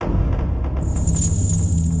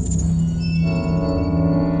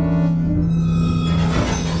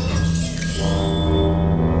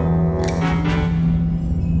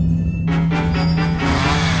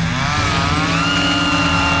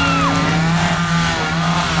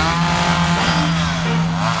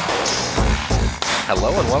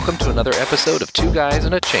Hello and welcome to another episode of Two Guys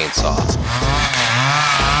and a Chainsaw.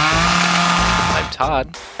 I'm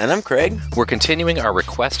Todd. And I'm Craig. We're continuing our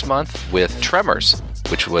request month with Tremors,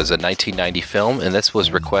 which was a 1990 film, and this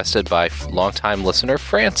was requested by longtime listener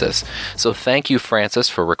Francis. So thank you, Francis,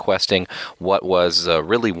 for requesting what was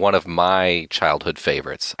really one of my childhood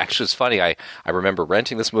favorites. Actually, it's funny, I remember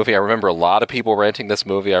renting this movie. I remember a lot of people renting this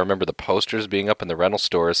movie. I remember the posters being up in the rental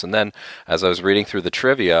stores, and then as I was reading through the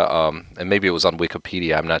trivia, and maybe it was on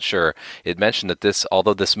Wikipedia, I'm not sure, it mentioned that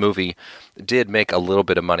although this movie did make a little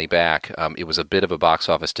bit of money back, it was a bit of a box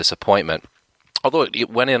office disappointment. Although it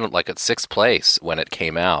went in like at sixth place when it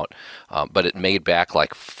came out, but it made back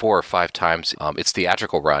like 4 or 5 times its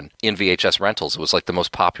theatrical run in VHS rentals. It was like the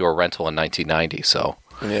most popular rental in 1990, so...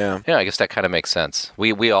 Yeah, I guess that kind of makes sense.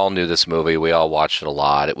 We all knew this movie. We all watched it a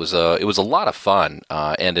lot. It was a lot of fun,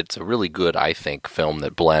 and it's a really good, I think, film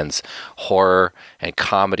that blends horror and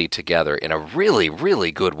comedy together in a really,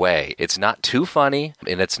 really good way. It's not too funny,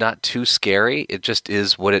 and it's not too scary. It just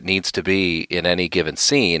is what it needs to be in any given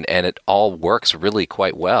scene, and it all works really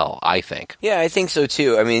quite well, I think. Yeah, I think so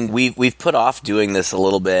too. I mean, we've put off doing this a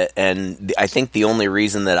little bit, and I think the only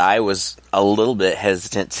reason that I was a little bit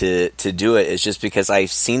hesitant to do it is just because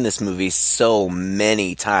I've seen this movie so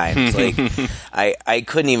many times. Like, I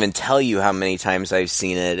couldn't even tell you how many times I've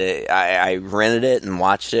seen it. I rented it and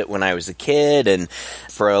watched it when I was a kid, and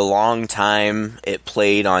for a long time it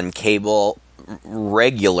played on cable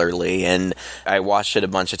regularly, and I watched it a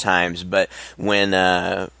bunch of times. But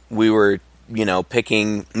when we were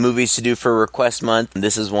picking movies to do for Request Month,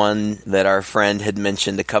 this is one that our friend had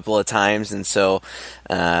mentioned a couple of times, and so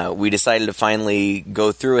we decided to finally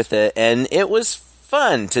go through with it, and it was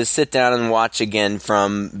fun to sit down and watch again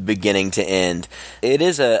from beginning to end. It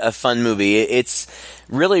is a fun movie. It's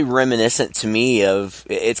really reminiscent to me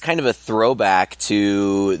it's kind of a throwback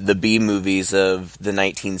to the B movies of the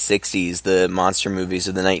 1960s, the monster movies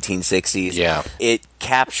of the 1960s. Yeah. It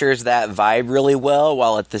captures that vibe really well,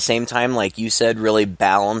 while at the same time, like you said, really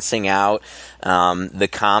balancing out the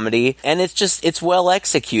comedy. And it's well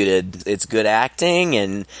executed. It's good acting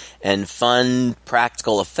and fun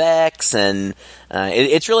practical effects, and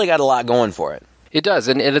it's really got a lot going for it. It does,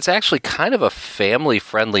 and it's actually kind of a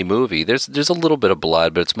family-friendly movie. There's a little bit of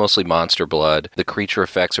blood, but it's mostly monster blood. The creature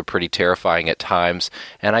effects are pretty terrifying at times,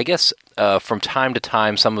 and I guess from time to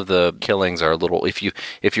time, some of the killings are a little... If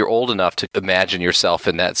you're old enough to imagine yourself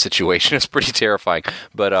in that situation, it's pretty terrifying.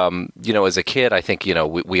 But as a kid, I think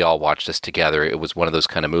we all watched this together. It was one of those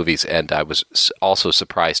kind of movies, and I was also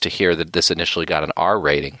surprised to hear that this initially got an R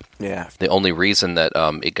rating. Yeah. The only reason that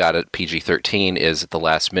it got a PG-13 is at the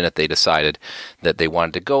last minute they decided that they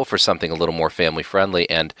wanted to go for something a little more family-friendly,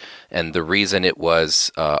 and the reason it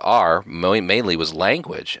was R mainly was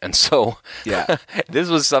language. And so yeah. This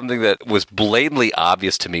was something that was blatantly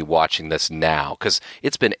obvious to me watching this now, because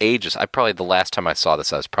it's been ages. The last time I saw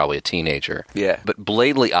this, I was probably a teenager. Yeah. But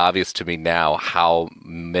blatantly obvious to me now how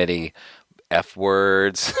many F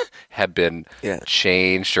words have been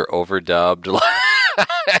changed or overdubbed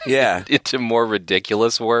into more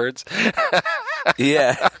ridiculous words.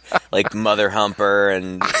 Yeah, like mother humper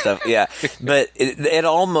and stuff. Yeah, but it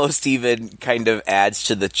almost even kind of adds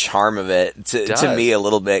to the charm of it to me a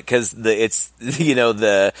little bit, because it's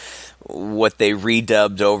what they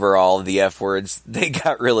redubbed over all of the F words. They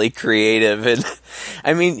got really creative, and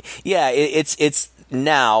I mean, yeah, it's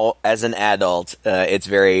now as an adult, it's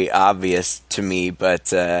very obvious to me,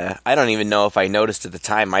 but I don't even know if I noticed at the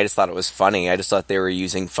time. I just thought it was funny. I just thought they were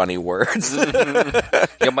using funny words.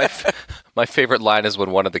 Yeah, my favorite line is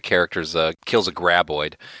when one of the characters kills a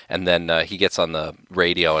graboid, and then he gets on the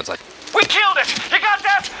radio and it's like, "We killed it! You got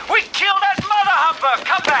that? We killed that mother humper!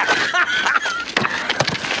 Come back!"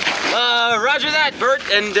 Roger that, Bert,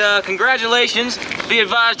 and congratulations. Be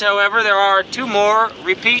advised, however, there are 2 more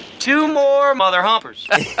mother humpers.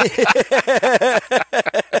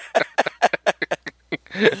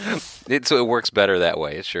 So it works better that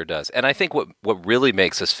way. It sure does. And I think what really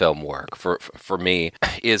makes this film work for me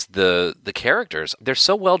is the characters. They're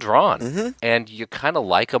so well drawn, and you kind of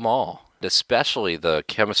like them all, especially the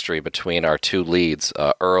chemistry between our 2 leads,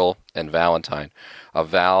 Earl and Valentine.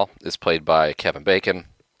 Val is played by Kevin Bacon.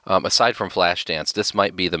 Aside from Flashdance, this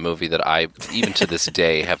might be the movie that I, even to this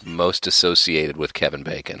day, have most associated with Kevin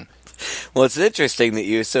Bacon. Well, it's interesting that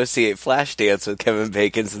you associate Flashdance with Kevin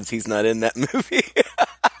Bacon, since he's not in that movie.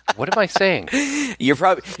 What am I saying? You're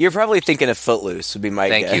probably thinking of Footloose, would be my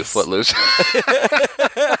guess. Thank you, Footloose.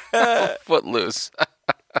 Footloose.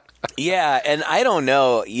 Yeah, and I don't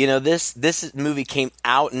know. This movie came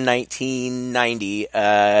out in 1990.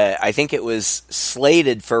 I think it was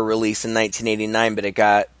slated for release in 1989, but it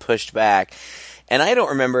got pushed back. And I don't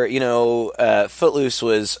remember, Footloose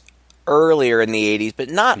was earlier in the 80s, but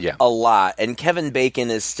not a lot. And Kevin Bacon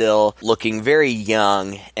is still looking very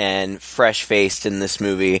young and fresh-faced in this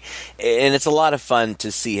movie. And it's a lot of fun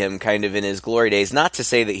to see him kind of in his glory days. Not to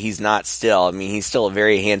say that he's not still. I mean, he's still a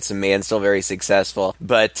very handsome man, still very successful.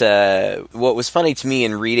 But what was funny to me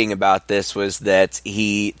in reading about this was that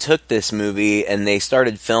he took this movie and they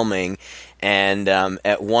started filming. And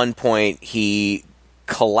at one point, he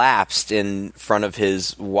collapsed in front of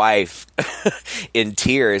his wife in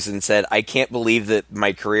tears and said, "I can't believe that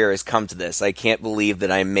my career has come to this. I can't believe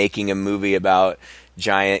that I'm making a movie about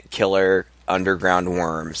giant killer underground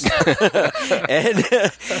worms." And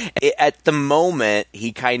at the moment,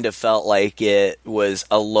 he kind of felt like it was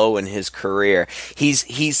a low in his career.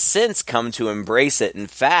 He's since come to embrace it. In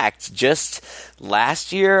fact, just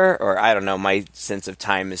last year, or I don't know, my sense of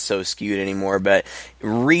time is so skewed anymore, but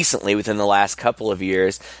recently, within the last couple of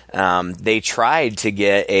years, they tried to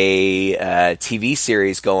get a TV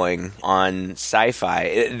series going on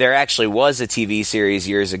Sci-Fi. There actually was a TV series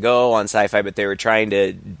years ago on Sci-Fi, but they were trying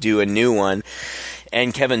to do a new one.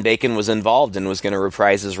 And Kevin Bacon was involved and was going to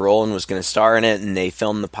reprise his role and was going to star in it, and they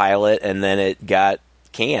filmed the pilot, and then it got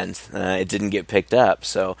canned. It didn't get picked up.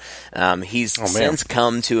 So he's since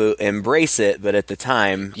come to embrace it, but at the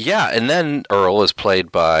time... Yeah, and then Earl is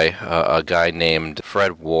played by a guy named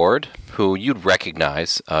Fred Ward, who you'd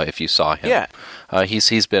recognize if you saw him. Yeah.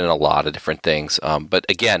 He's been in a lot of different things. But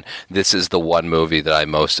again, this is the one movie that I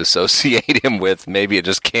most associate him with. Maybe it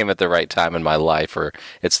just came at the right time in my life, or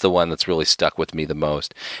it's the one that's really stuck with me the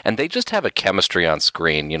most. And they just have a chemistry on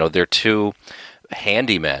screen. They're two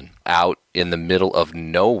handymen out in the middle of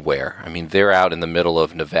nowhere. I mean, they're out in the middle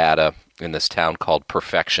of Nevada in this town called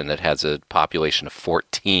Perfection that has a population of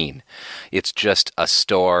 14. It's just a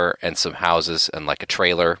store and some houses and like a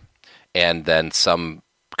trailer and then some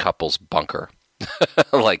couple's bunker.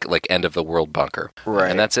 like end of the world bunker.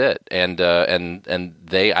 Right. And that's it. And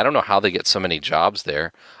they, I don't know how they get so many jobs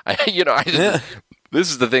there. This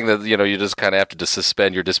is the thing that, you just kind of have to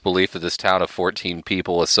suspend your disbelief that this town of 14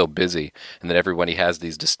 people is so busy and that everybody has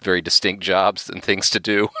these very distinct jobs and things to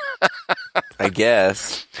do. I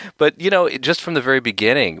guess. But, just from the very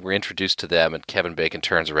beginning, we're introduced to them and Kevin Bacon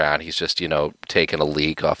turns around. He's just, taking a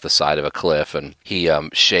leak off the side of a cliff and he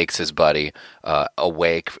shakes his buddy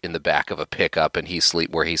awake in the back of a pickup and he's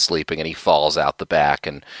sleeping and he falls out the back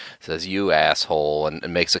and says, "You asshole," and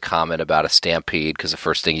makes a comment about a stampede because the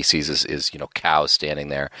first thing he sees is cows standing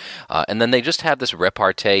there. And then they just have this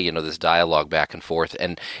repartee, this dialogue back and forth.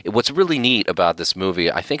 And what's really neat about this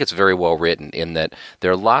movie, I think it's very well written in that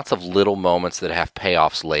there are lots of little moments that have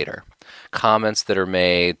payoffs later. Comments that are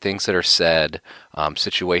made, things that are said,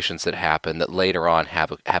 situations that happen that later on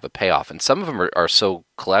have a payoff. And some of them are so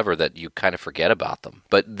clever that you kind of forget about them.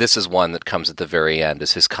 But this is one that comes at the very end,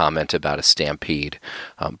 is his comment about a stampede.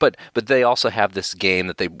 But they also have this game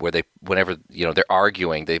that whenever they're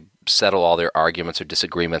arguing, they settle all their arguments or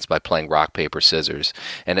disagreements by playing rock, paper, scissors.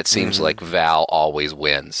 And it seems like Val always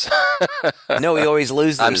wins. No, he always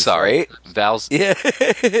loses. I'm sorry. Right? Val's... Yeah.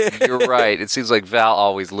 You're right. It seems like Val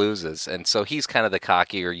always loses. And so he's kind of the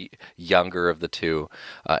cockier, younger of the two.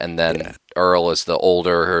 And then Earl is the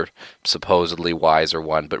older, supposedly wiser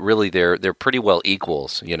one. But really, they're pretty well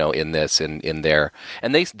equals, in this, in there.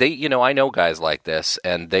 And they I know guys like this,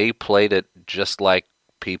 and they played it just like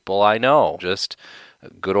people I know. Just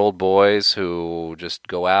good old boys who just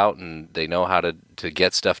go out and they know how to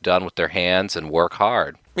get stuff done with their hands and work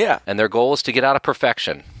hard. Yeah. And their goal is to get out of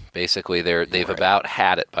perfection. Basically, they've about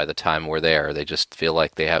had it by the time we're there. They just feel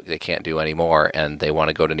like they can't do any more, and they want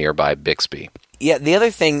to go to nearby Bixby. Yeah, the other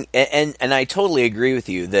thing, and I totally agree with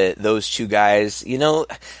you that those two guys,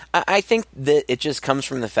 I think that it just comes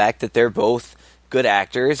from the fact that they're both good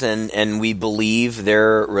actors, and we believe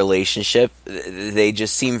their relationship. They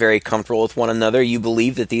just seem very comfortable with one another. You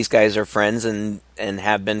believe that these guys are friends and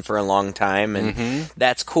have been for a long time, and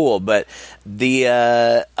that's cool. But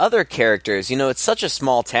the other characters, it's such a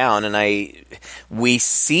small town, and we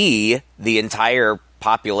see the entire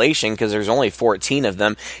population because there's only 14 of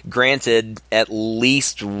them. Granted, at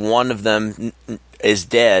least one of them is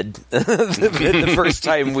dead the first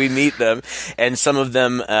time we meet them, and some of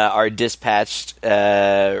them are dispatched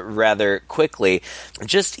rather quickly.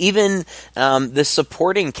 Just even the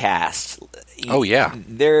supporting cast. Oh yeah,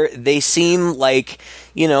 they seem like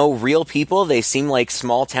real people. They seem like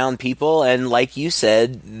small town people, and like you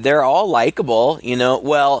said, they're all likable.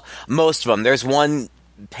 Well, most of them. There's one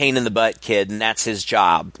pain in the butt kid, and that's his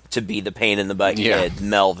job, to be the pain in the butt kid,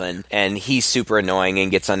 Melvin. And he's super annoying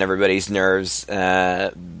and gets on everybody's nerves.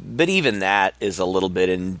 But even that is a little bit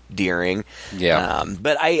endearing. Yeah.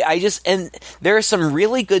 But I just, and there are some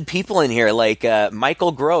really good people in here, like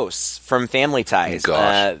Michael Gross from Family Ties.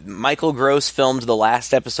 Michael Gross filmed the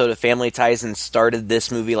last episode of Family Ties and started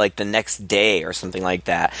this movie like the next day or something like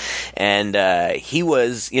that. And he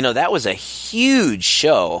was, that was a huge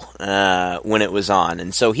show when it was on.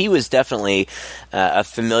 And so he was definitely a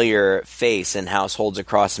familiar face in households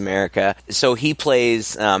across America. So he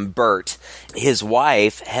plays Bert. His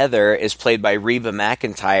wife, Heather, is played by Reba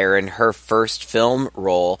McEntire in her first film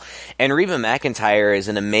role. And Reba McEntire is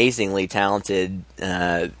an amazingly talented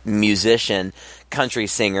musician, country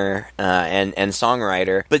singer, and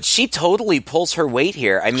songwriter. But she totally pulls her weight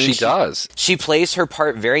here. I mean, she does. She plays her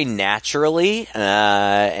part very naturally,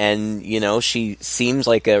 and, she seems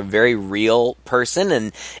like a very real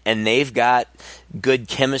person, and they've got good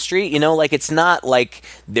chemistry. It's not like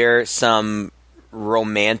they're some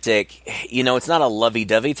romantic, it's not a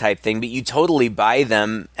lovey-dovey type thing, but you totally buy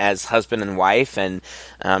them as husband and wife, and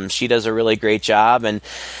she does a really great job. And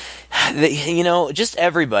just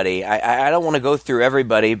everybody. I don't want to go through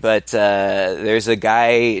everybody, but there's a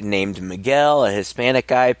guy named Miguel, a Hispanic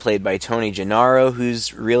guy played by Tony Gennaro,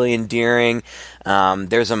 who's really endearing.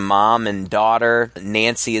 There's a mom and daughter.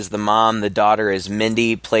 Nancy is the mom. The daughter is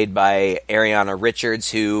Mindy, played by Ariana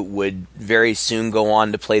Richards, who would very soon go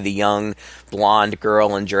on to play the young blonde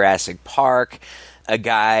girl in Jurassic Park. A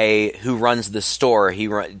guy who runs the store,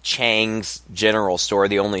 Chang's General Store,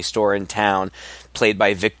 the only store in town, played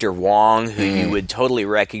by Victor Wong, who you would totally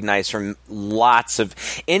recognize from lots of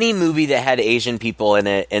any movie that had Asian people in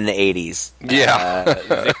it in the 80s. Yeah.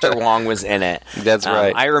 Victor Wong was in it. That's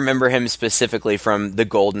right. I remember him specifically from The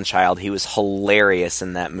Golden Child. He was hilarious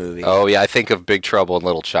in that movie. Oh, yeah. I think of Big Trouble in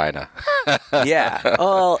Little China. Yeah.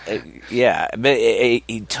 Well, yeah. But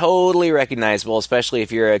he totally recognizable, especially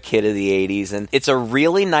if you're a kid of the 80s. And it's a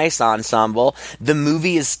really nice ensemble. The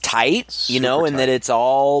movie is tight, Super in that it's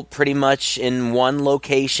all pretty much in one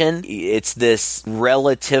location. It's this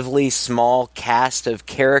relatively small cast of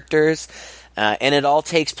characters, and it all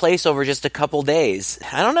takes place over just a couple days.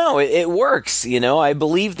 I don't know, it works, I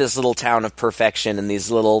believe this little town of perfection and these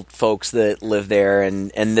little folks that live there,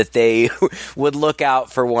 and that they would look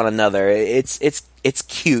out for one another. It's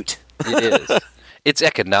cute. It is. It's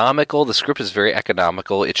economical. The script is very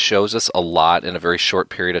economical. It shows us a lot in a very short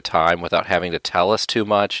period of time without having to tell us too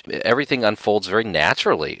much. Everything unfolds very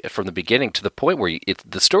naturally from the beginning to the point where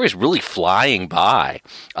the story is really flying by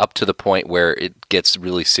up to the point where it gets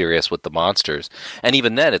really serious with the monsters. And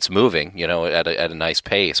even then, it's moving, at a nice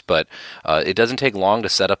pace. But it doesn't take long to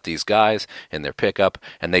set up these guys in their pickup,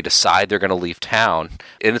 and they decide they're going to leave town.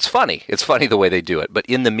 And it's funny. It's funny the way they do it. But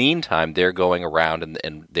in the meantime, they're going around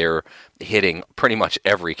and they're hitting pretty much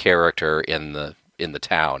every character in the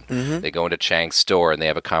town. Mm-hmm. They go into Chang's store and they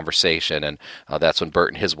have a conversation, and that's when Bert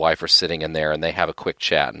and his wife are sitting in there and they have a quick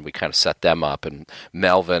chat, and we kind of set them up. And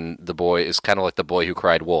Melvin, the boy, is kind of like the boy who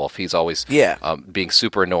cried wolf. He's always being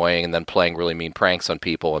super annoying and then playing really mean pranks on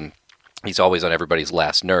people, and he's always on everybody's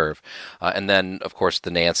last nerve. And then, of course,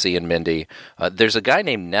 the Nancy and Mindy. There's a guy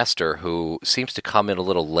named Nestor who seems to come in a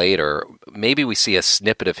little later. Maybe we see a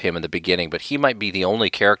snippet of him in the beginning, but he might be the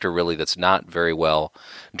only character really that's not very well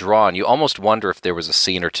drawn. You almost wonder if there was a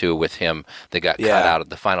scene or two with him that got cut out of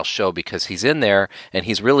the final show, because he's in there and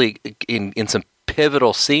he's really in some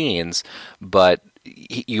pivotal scenes, but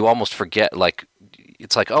you almost forget,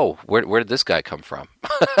 it's like, oh, where did this guy come from?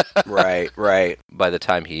 Right. By the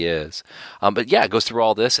time he is. But yeah, it goes through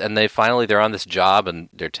all this, and they're on this job, and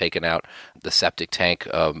they're taking out the septic tank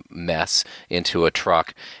mess into a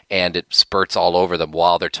truck, and it spurts all over them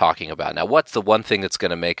while they're talking about it. Now, what's the one thing that's going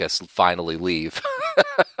to make us finally leave?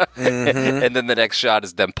 Mm-hmm. And then the next shot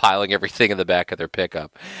is them piling everything in the back of their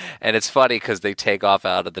pickup. And it's funny because they take off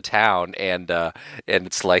out of the town, and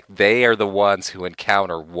it's like they are the ones who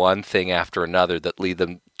encounter one thing after another that lead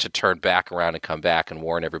them to turn back around and come back and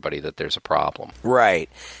warn everybody that there's a problem. Right.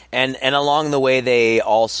 And along the way, they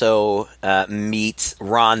also meet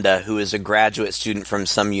Rhonda, who is a graduate student from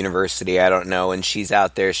some university, I don't know, and she's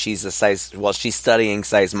out there. She's she's studying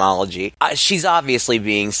seismology. She's obviously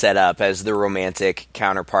being set up as the romantic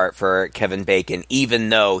counterpart for Kevin Bacon, even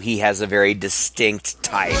though he has a very distinct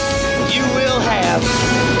type. You will have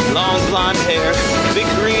long blonde hair, big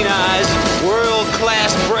green eyes,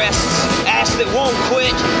 world-class breasts, ass that won't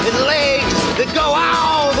quit, and legs that go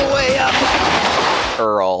all the way up.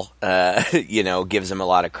 Earl, gives him a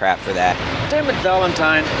lot of crap for that. Damn it,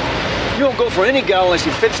 Valentine. You don't go for any gal unless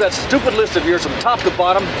she fits that stupid list of yours from top to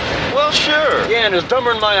bottom. Well, sure. Yeah, and is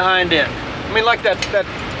dumber than my hind end. I mean, like that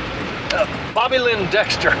Bobby Lynn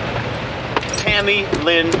Dexter. Tammy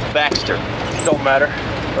Lynn Baxter. Don't matter.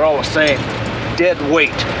 They're all the same. Dead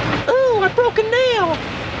weight. Ooh, I broke a nail.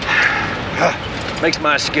 Makes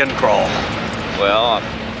my skin crawl. Well,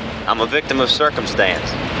 I'm a victim of circumstance.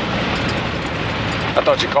 I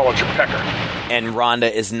thought you called it your pecker. And Rhonda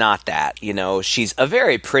is not that, you know. She's a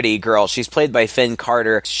very pretty girl. She's played by Finn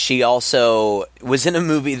Carter. She also was in a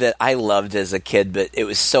movie that I loved as a kid, but it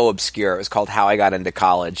was so obscure. It was called How I Got Into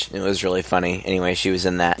College. It was really funny. Anyway, she was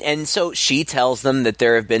in that. And so she tells them that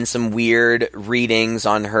there have been some weird readings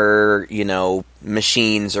on her, you know,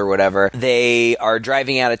 machines or whatever. They are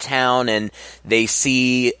driving out of town and they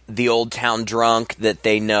see the old town drunk that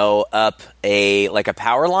they know up a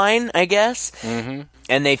power line, I guess. Mm-hmm.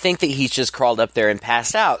 And they think that he's just crawled up there and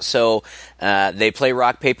passed out. So they play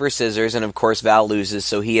rock, paper, scissors, and of course Val loses,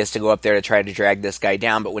 so he has to go up there to try to drag this guy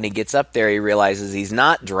down. But when he gets up there, he realizes he's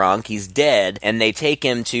not drunk, he's dead, and they take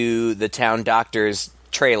him to the town doctor's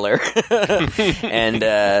trailer. And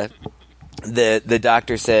the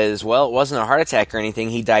doctor says, well, it wasn't a heart attack or anything,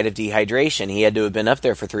 he died of dehydration. He had to have been up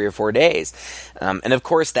there for 3 or 4 days. And of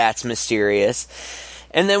course that's mysterious.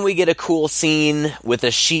 And then we get a cool scene with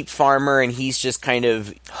a sheep farmer, and he's just kind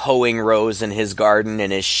of hoeing rows in his garden,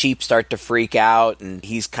 and his sheep start to freak out, and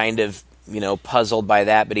he's kind of, you know, puzzled by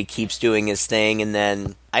that, but he keeps doing his thing. And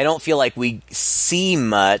then I don't feel like we see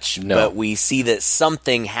much, but we see that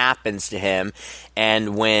something happens to him.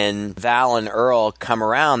 And when Val and Earl come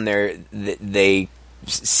around, they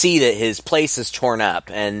see that his place is torn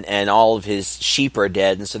up, and all of his sheep are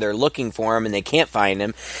dead, and so they're looking for him, and they can't find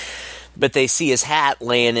him. But they see his hat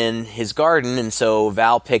laying in his garden, and so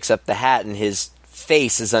Val picks up the hat, and his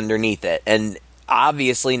face is underneath it. And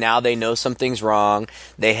obviously now they know something's wrong.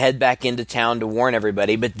 They head back into town to warn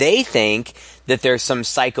everybody, but they think that there's some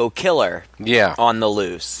psycho killer on the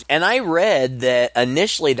loose. And I read that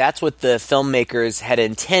initially that's what the filmmakers had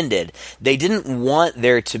intended. They didn't want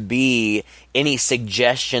there to be any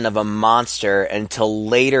suggestion of a monster until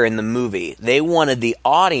later in the movie. They wanted the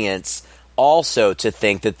audience also to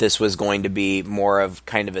think that this was going to be more of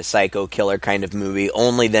kind of a psycho killer kind of movie,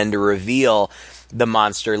 only then to reveal the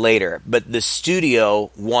monster later. But the studio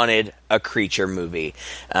wanted a creature movie,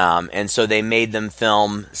 and so they made them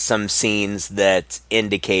film some scenes that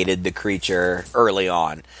indicated the creature early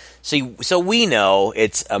on. So we know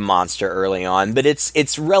it's a monster early on, but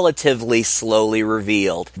it's relatively slowly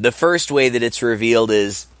revealed. The first way that it's revealed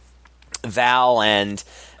is Val and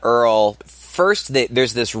Earl. First,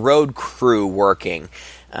 there's this road crew working,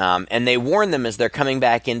 and they warn them as they're coming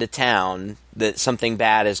back into town that something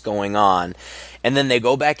bad is going on. And then they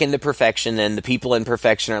go back into Perfection, and the people in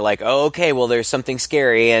Perfection are like, oh, okay, well, there's something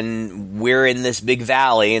scary, and we're in this big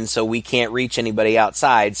valley, and so we can't reach anybody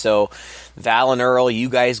outside. So Val and Earl, you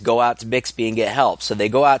guys go out to Bixby and get help. So they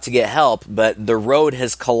go out to get help, but the road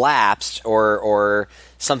has collapsed, or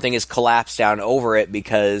something has collapsed down over it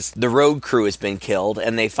because the road crew has been killed,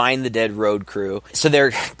 and they find the dead road crew. So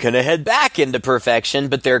they're going to head back into Perfection,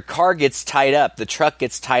 but their car gets tied up. The truck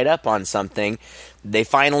gets tied up on something. They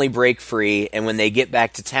finally break free, and when they get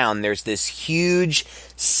back to town, there's this huge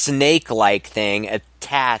snake-like thing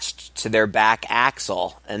attached to their back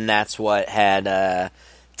axle, and that's what had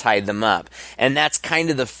tied them up. And that's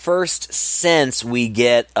kind of the first sense we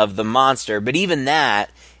get of the monster, but even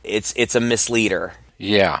that, it's a misleader.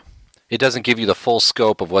 Yeah. It doesn't give you the full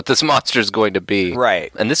scope of what this monster is going to be.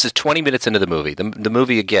 Right. And this is 20 minutes into the movie. The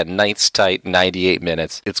movie, again, night's tight, 98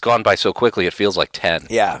 minutes. It's gone by so quickly, it feels like 10.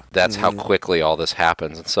 Yeah. That's how quickly all this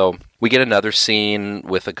happens. And so we get another scene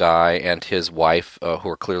with a guy and his wife who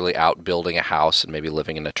are clearly out building a house and maybe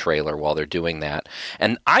living in a trailer while they're doing that.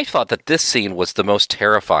 And I thought that this scene was the most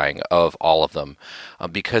terrifying of all of them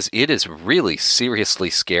because it is really seriously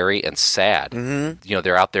scary and sad. Mm-hmm. You know,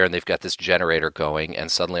 they're out there and they've got this generator going,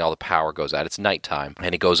 and suddenly all the power goes out. It's nighttime,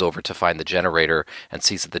 and he goes over to find the generator and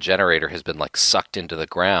sees that the generator has been like sucked into the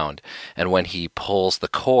ground. And when he pulls the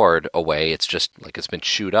cord away, it's just like it's been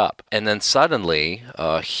chewed up. And then suddenly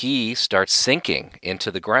he starts sinking into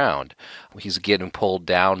the ground. He's getting pulled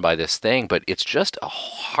down by this thing, but it's just a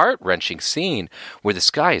heart-wrenching scene where this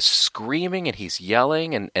guy is screaming and he's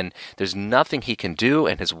yelling and there's nothing he can do,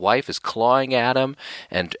 and his wife is clawing at him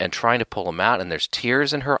and trying to pull him out, and there's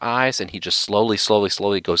tears in her eyes, and he just slowly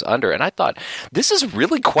goes under. And I thought, this is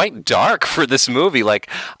really quite dark for this movie. Like,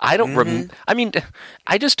 I don't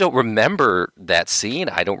I just don't remember that scene.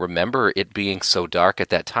 I don't remember it being so dark at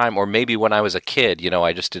that time, or maybe when I was a kid, you know,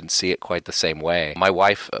 I just didn't see it quite the same way. My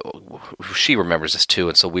wife she remembers this too,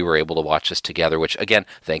 and so we were able to watch this together, which, again,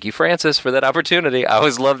 thank you, Frances, for that opportunity. I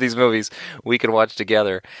always love these movies we can watch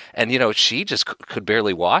together. And, she just could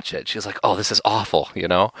barely watch it. She was like, oh, this is awful,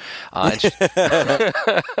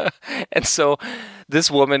 and so this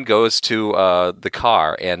woman goes to the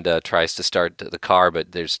car and tries to start the car,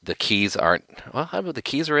 but the keys aren't. Well, how about the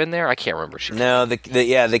keys are in there? I can't remember. No,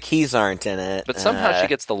 the keys aren't in it. But somehow she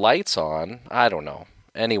gets the lights on. I don't know.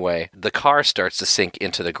 Anyway, the car starts to sink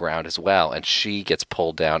into the ground as well, and she gets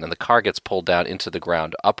pulled down, and the car gets pulled down into the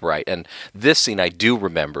ground upright. And this scene I do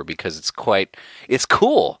remember because it's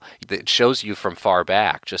cool. It shows you from far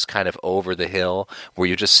back, just kind of over the hill, where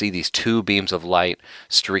you just see these two beams of light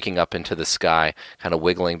streaking up into the sky, kind of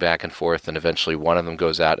wiggling back and forth, and eventually one of them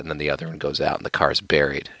goes out, and then the other one goes out, and the car's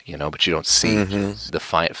buried, but you don't see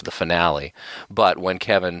the finale. But when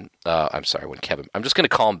Kevin, I'm just going to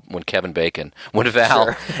call him when Kevin Bacon, when Val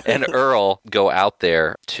and Earl go out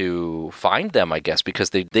there to find them, I guess, because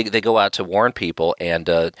they go out to warn people, and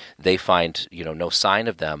they find no sign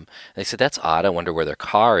of them. And they said, that's odd. I wonder where their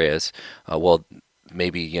car is. Well,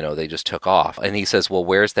 maybe they just took off. And he says, well,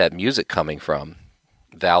 where's that music coming from?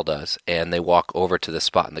 Val does, and they walk over to the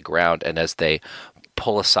spot in the ground, and as they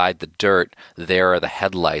pull aside the dirt, there are the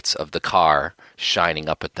headlights of the car shining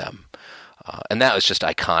up at them. And that was just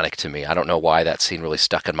iconic to me. I don't know why that scene really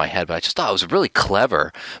stuck in my head, but I just thought it was really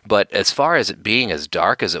clever. But as far as it being as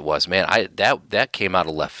dark as it was, man, that came out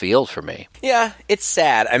of left field for me. Yeah, it's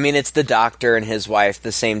sad. I mean, it's the doctor and his wife,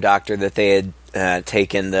 the same doctor that they had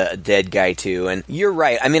taken the dead guy to. And you're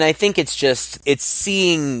right. I mean, I think it's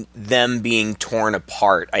seeing them being torn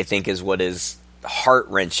apart, I think, is what is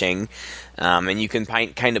heart-wrenching. And you can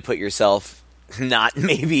kind of put yourself not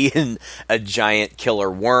maybe in a giant killer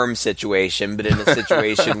worm situation, but in a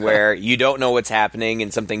situation where you don't know what's happening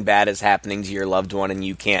and something bad is happening to your loved one and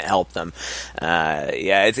you can't help them.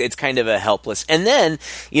 It's kind of a helpless. And then,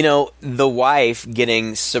 the wife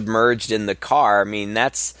getting submerged in the car, I mean,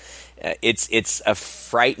 that's it's a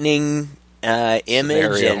frightening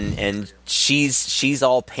image, and she's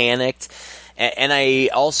all panicked. And I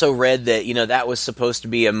also read that, that was supposed to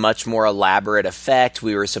be a much more elaborate effect.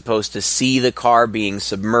 We were supposed to see the car being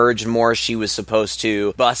submerged more. She was supposed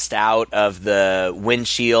to bust out of the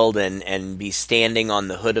windshield and be standing on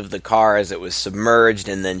the hood of the car as it was submerged,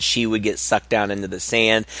 and then she would get sucked down into the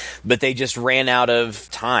sand. But they just ran out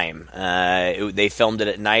of time. They filmed it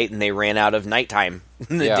at night, and they ran out of nighttime.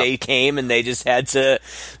 The day came, and they just had to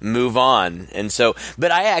move on. And so, but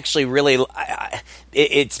I actually really,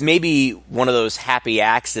 it's maybe one of those happy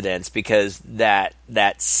accidents, because that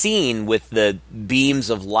scene with the beams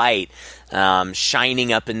of light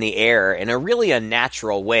shining up in the air in a really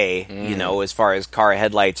unnatural way, as far as car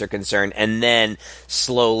headlights are concerned, and then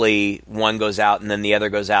slowly one goes out and then the other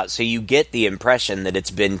goes out, so you get the impression that it's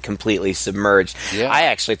been completely submerged. I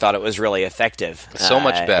actually thought it was really effective. So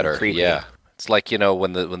much better. Yeah. It's like,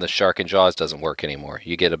 when the shark in Jaws doesn't work anymore.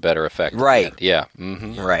 You get a better effect. Right. Yeah.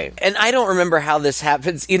 Mm-hmm. Right. And I don't remember how this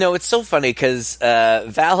happens. It's so funny because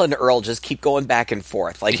Val and Earl just keep going back and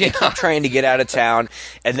forth. Like, they keep trying to get out of town,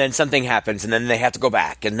 and then something happens, and then they have to go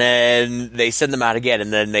back, and then they send them out again,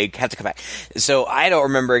 and then they have to come back. So I don't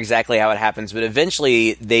remember exactly how it happens, but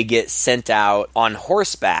eventually they get sent out on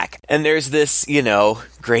horseback. And there's this,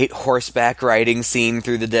 great horseback riding scene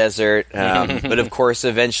through the desert. But of course,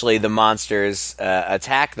 eventually the monsters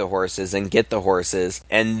attack the horses and get the horses,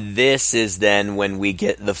 and this is then when we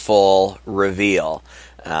get the full reveal.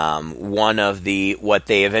 The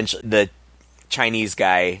Chinese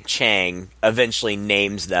guy, Chang, eventually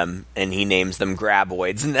names them, and he names them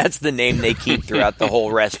graboids, and that's the name they keep throughout the whole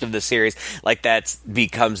rest of the series. Like, that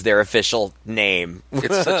becomes their official name.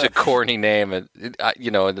 It's such a corny name, and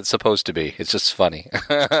it's supposed to be. It's just funny.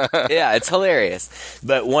 Yeah, it's hilarious.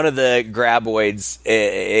 But one of the graboids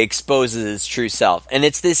exposes its true self, and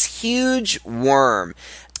it's this huge worm.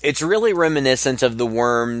 It's really reminiscent of the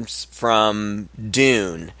worms from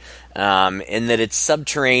Dune. In that it's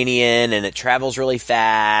subterranean and it travels really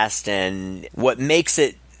fast, and what makes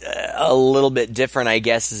it a little bit different, I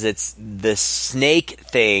guess, is the snake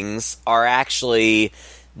things are actually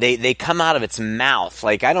they come out of its mouth.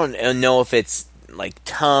 Like, I don't know if it's like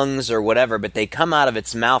tongues or whatever, but they come out of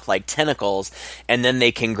its mouth like tentacles, and then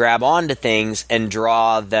they can grab onto things and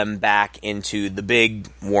draw them back into the big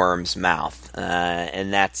worm's mouth,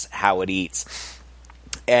 and that's how it eats.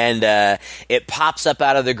 And it pops up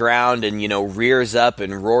out of the ground and, rears up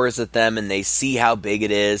and roars at them, and they see how big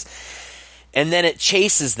it is. And then it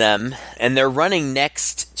chases them, and they're running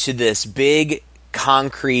next to this big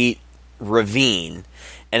concrete ravine.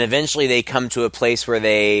 and eventually they come to a place where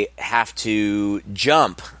they have to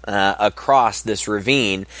jump across this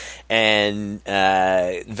ravine, and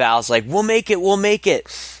Val's like, we'll make it.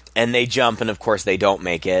 And they jump, and of course they don't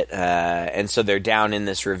make it, and so they're down in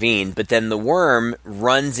this ravine. But then the worm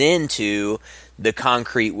runs into the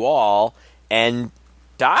concrete wall and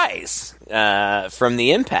dies from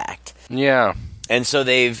the impact. Yeah. And so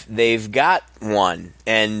they've got one,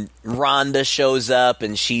 and Rhonda shows up,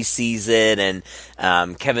 and she sees it, and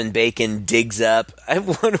Kevin Bacon digs up.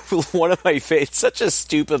 One of my favorites, such a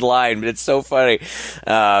stupid line, but it's so funny.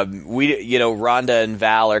 Rhonda and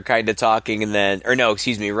Val are kind of talking,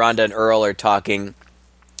 Rhonda and Earl are talking,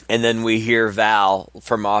 and then we hear Val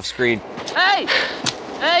from off screen. Hey,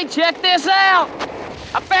 check this out!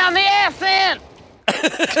 I found the ass end.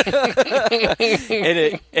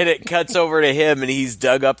 and it cuts over to him, and he's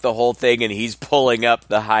dug up the whole thing, and he's pulling up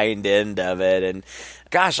the hind end of it. And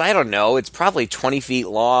gosh, I don't know, it's probably 20 feet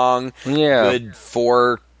long, good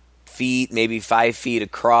 4 feet, maybe 5 feet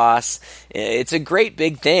across. It's a great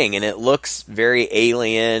big thing, and it looks very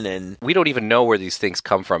alien, and we don't even know where these things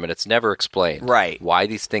come from, and it's never explained. Right. Why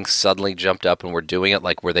these things suddenly jumped up and were doing it.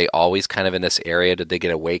 Like, were they always kind of in this area? Did they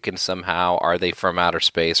get awakened somehow? Are they from outer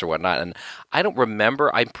space or whatnot? And I don't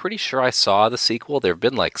remember. I'm pretty sure I saw the sequel. There have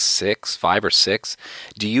been like 5 or 6.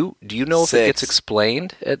 Do you know if it gets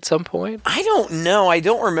explained at some point? I don't know. I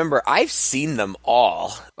don't remember. I've seen them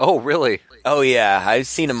all. Oh, really? Oh, yeah. I've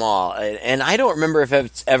seen them all. And I don't remember if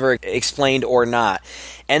it's ever explained or not.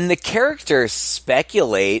 And the characters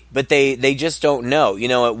speculate, but they just don't know.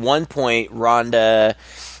 At one point, Rhonda,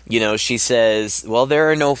 she says, well,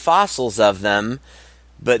 there are no fossils of them,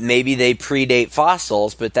 but maybe they predate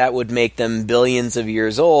fossils, but that would make them billions of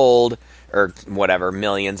years old, or whatever,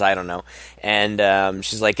 millions, I don't know. And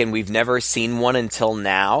she's like, and we've never seen one until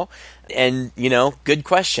now. And, good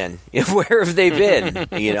question. Where have they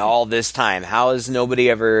been, all this time? How has nobody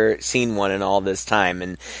ever seen one in all this time?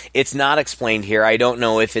 And it's not explained here. I don't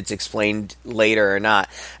know if it's explained later or not.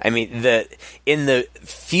 I mean, in the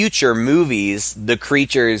future movies, the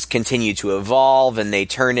creatures continue to evolve, and they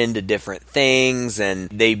turn into different things, and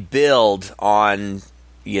they build on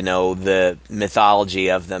the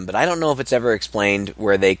mythology of them, but I don't know if it's ever explained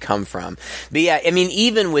where they come from. But yeah, I mean,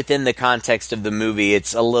 even within the context of the movie,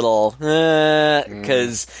 it's a little,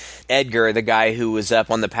 because Edgar, the guy who was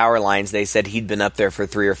up on the power lines, they said he'd been up there for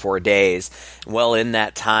 3 or 4 days. Well, in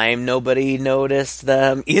that time, nobody noticed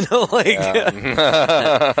them, and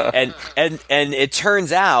it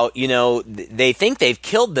turns out, they think they've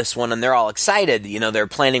killed this one, and they're all excited. They're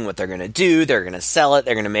planning what they're going to do. They're going to sell it.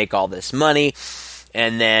 They're going to make all this money.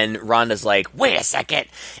 And then Rhonda's like, wait a second.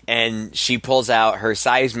 And she pulls out her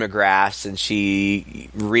seismographs, and she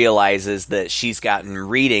realizes that she's gotten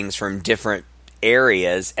readings from different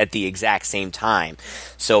areas at the exact same time.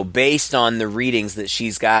 So based on the readings that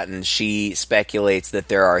she's gotten, she speculates that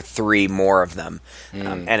there are 3 more of them.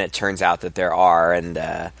 And it turns out that there are. And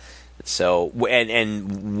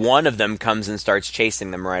and one of them comes and starts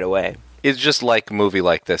chasing them right away. It's just like a movie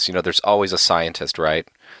like this. There's always a scientist, right?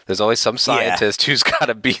 There's always some scientist who's got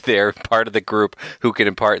to be there, part of the group, who can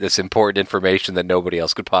impart this important information that nobody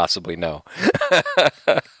else could possibly know.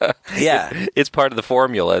 Yeah. It's part of the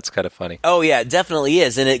formula. It's kind of funny. Oh, yeah, it definitely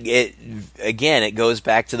is. And it goes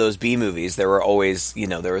back to those B movies. There were always,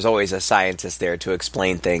 there was always a scientist there to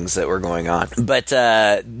explain things that were going on. But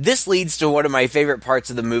this leads to one of my favorite parts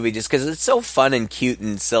of the movie, just because it's so fun and cute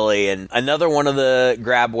and silly. And another one of the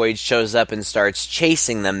graboids shows up and starts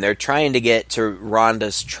chasing them. They're trying to get to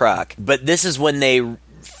Rhonda's truck. But this is when they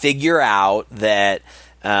figure out that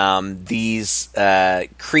these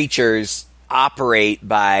creatures operate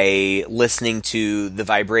by listening to the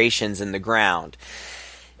vibrations in the ground.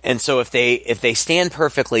 And so if they stand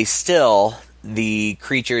perfectly still, the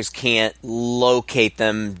creatures can't locate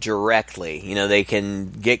them directly. They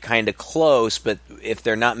can get kind of close, but if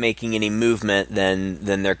they're not making any movement, then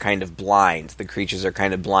they're kind of blind. The creatures are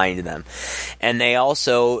kind of blind to them. And they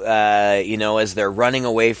also, as they're running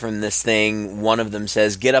away from this thing, one of them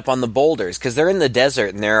says, get up on the boulders, because they're in the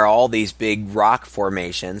desert and there are all these big rock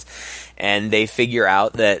formations. And they figure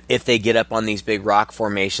out that if they get up on these big rock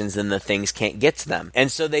formations, then the things can't get to them.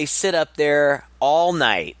 And so they sit up there all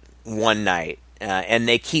night, one night, and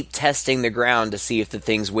they keep testing the ground to see if the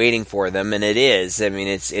thing's waiting for them, and it is. I mean,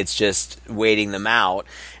 it's just waiting them out.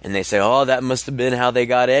 And they say, oh, that must have been how they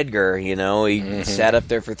got Edgar. He sat up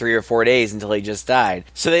there for 3 or 4 days until he just died.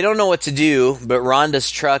 So they don't know what to do, but Rhonda's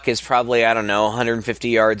truck is probably, 150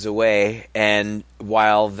 yards away, and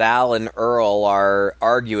while Val and Earl are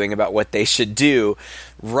arguing about what they should do,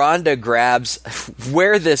 Rhonda grabs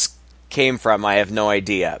where this came from, I have no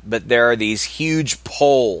idea. But there are these huge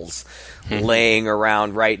poles laying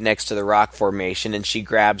around right next to the rock formation, and she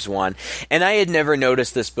grabs one. And I had never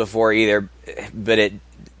noticed this before either, but it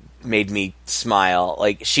made me smile.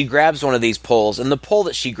 Like, she grabs one of these poles, and the pole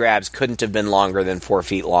that she grabs couldn't have been longer than 4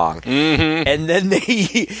 feet long. Mm-hmm. And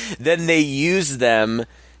then they use them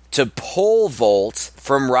to pole vault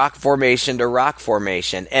from rock formation to rock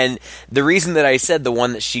formation. And the reason that I said the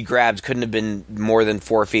one that she grabbed couldn't have been more than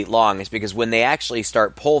 4 feet long is because when they actually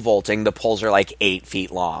start pole vaulting, the poles are like 8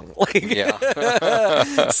 feet long.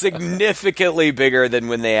 Significantly bigger than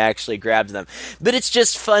when they actually grabbed them. But it's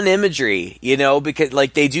just fun imagery, you know, because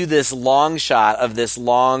like they do this long shot of this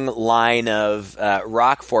long line of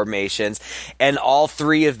rock formations, and all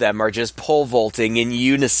 3 of them are just pole vaulting in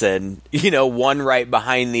unison, you know, one right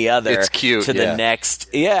behind the other. It's cute, to the next.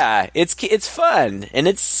 Yeah, it's fun and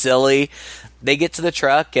it's silly. They get to the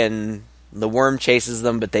truck and the worm chases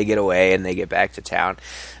them, but they get away and they get back to town.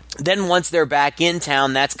 Then once they're back in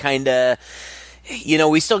town, that's kind of, you know,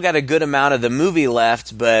 we still got a good amount of the movie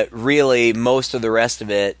left, but really most of the rest of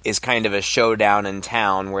it is kind of a showdown in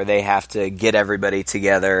town where they have to get everybody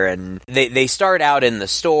together. And they start out in the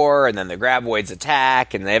store, and then the graboids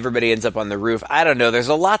attack, and everybody ends up on the roof. I don't know. There's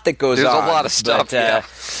a lot that goes on. There's a lot of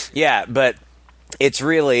stuff, yeah, but it's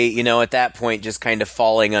really, you know, at that point just kind of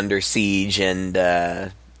falling under siege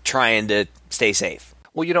and trying to stay safe.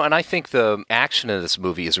 Well, you know, and I think the action in this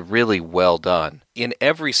movie is really well done. In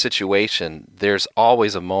every situation, there's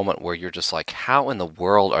always a moment where you're just like, how in the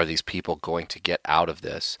world are these people going to get out of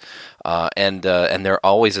this? And there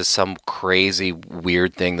always is some crazy,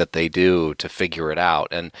 weird thing that they do to figure it out.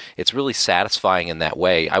 And it's really satisfying in that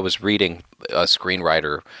way. I was reading a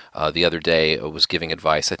screenwriter the other day was giving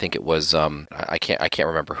advice. I think it was I can't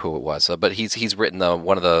remember who it was, but he's written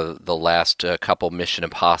one of the last couple Mission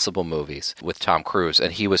Impossible movies with Tom Cruise,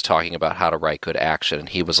 and he was talking about how to write good action. And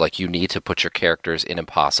he was like, you need to put your characters in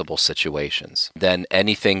impossible situations. Then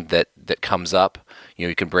anything that comes up, you know,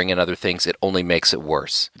 you can bring in other things, it only makes it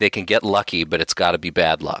worse. They can get lucky, but it's got to be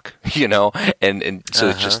bad luck, you know? And so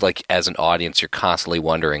it's just like, as an audience, you're constantly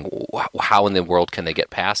wondering, how in the world can they get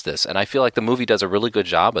past this? And I feel like the movie does a really good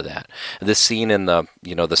job of that. This scene in the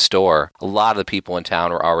store, a lot of the people in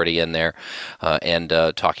town are already in there and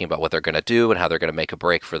talking about what they're going to do and how they're going to make a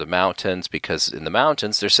break for the mountains, because in the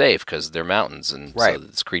mountains, they're safe because they're mountains, and so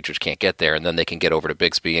these creatures can't get there, and then they can get over to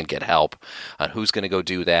Bixby and get help on who's going to go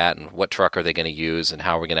do that, and what truck are they going to use, and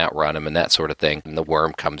how are we going to outrun them, and that sort of thing. And the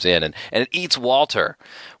worm comes in and it eats Walter,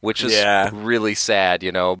 which is really sad,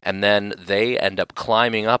 you know. And then they end up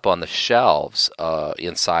climbing up on the shelves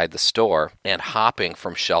inside the store and hopping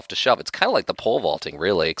from shelf to shelf. It's kind of like the pole vaulting,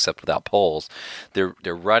 really, except without poles. They're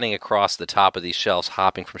running across the top of these shelves,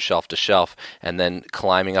 hopping from shelf to shelf, and then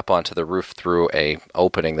climbing up onto the roof through a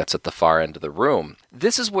opening that's at the far end of the room.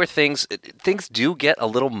 This is where things do get a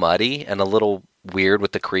little muddy and a little weird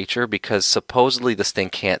with the creature, because supposedly this thing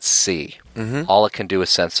can't see. Mm-hmm. All it can do is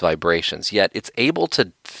sense vibrations, yet it's able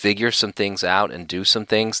to figure some things out and do some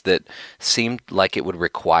things that seemed like it would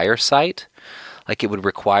require sight. Like it would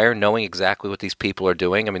require knowing exactly what these people are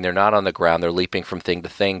doing. I mean, they're not on the ground, they're leaping from thing to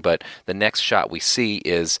thing, but the next shot we see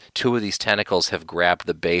is 2 of these tentacles have grabbed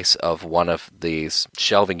the base of one of these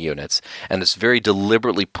shelving units, and it's very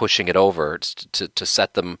deliberately pushing it over to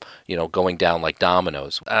set them, you know, going down like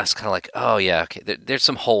dominoes. And it's kind of like, oh yeah, okay, there's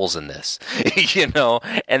some holes in this, you know,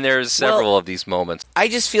 and there's several of these moments. I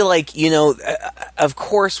just feel like, you know, of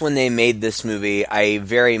course when they made this movie, I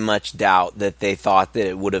very much doubt that they thought that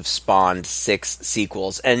it would have spawned 6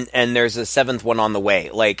 sequels, and there's a 7th one on the way.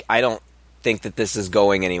 Like, I don't think that this is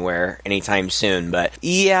going anywhere anytime soon, but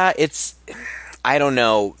yeah, it's, I don't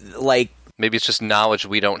know, like, maybe it's just knowledge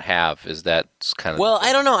we don't have. Is that kind of... Well,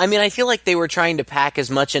 I don't know. I mean, I feel like they were trying to pack as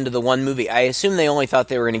much into the one movie. I assume they only thought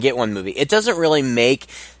they were going to get one movie. It doesn't really make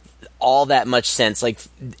all that much sense. Like,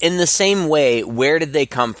 in the same way, where did they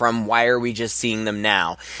come from? Why are we just seeing them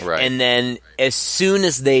now? Right. And then as soon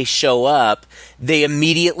as they show up, they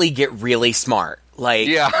immediately get really smart. Like,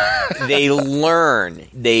 they learn,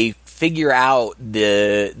 they figure out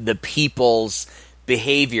the people's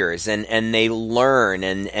behaviors, and they learn,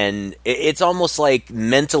 and it's almost like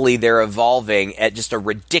mentally they're evolving at just a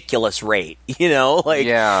ridiculous rate, you know? Like,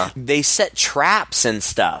 they set traps and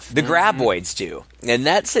stuff. The graboids do. And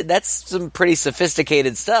that's some pretty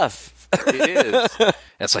sophisticated stuff. It is.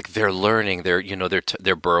 It's like they're learning.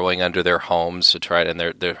 They're burrowing under their homes to try it, and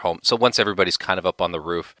their home. So once everybody's kind of up on the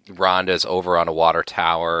roof, Rhonda's over on a water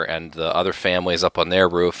tower, and the other family is up on their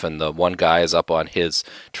roof, and the one guy is up on his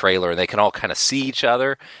trailer, and they can all kind of see each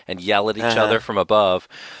other and yell at each other from above.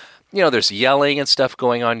 there's yelling and stuff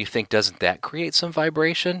going on. You think, doesn't that create some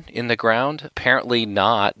vibration in the ground? Apparently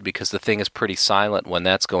not, because the thing is pretty silent when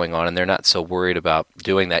that's going on, and they're not so worried about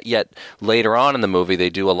doing that. Yet, later on in the movie, they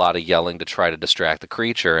do a lot of yelling to try to distract the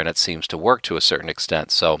creature, and it seems to work to a certain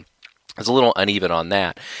extent. So it's a little uneven on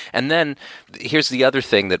that. And then here's the other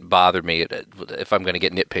thing that bothered me, if I'm going to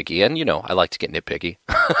get nitpicky, and I like to get nitpicky.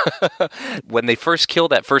 When they first kill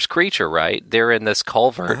that first creature, right, they're in this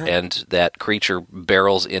culvert, and that creature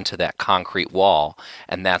barrels into that concrete wall,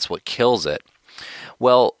 and that's what kills it.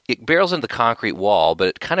 Well, it barrels into the concrete wall, but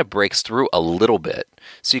it kind of breaks through a little bit.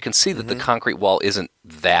 So you can see that the concrete wall isn't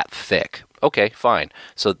that thick. Okay, fine.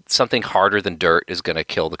 So something harder than dirt is going to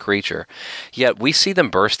kill the creature. Yet we see them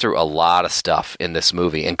burst through a lot of stuff in this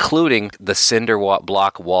movie, including the cinder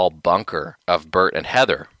block wall bunker of Bert and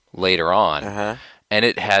Heather later on. And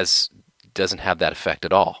it doesn't have that effect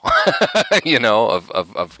at all, of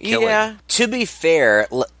killing. Yeah, to be fair,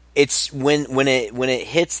 it's when it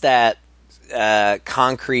hits that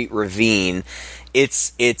concrete ravine,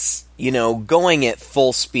 it's going at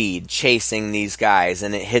full speed, chasing these guys,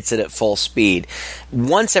 and it hits it at full speed.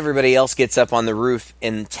 Once everybody else gets up on the roof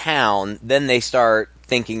in town, then they start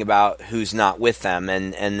thinking about who's not with them,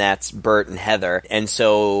 and that's Bert and Heather. And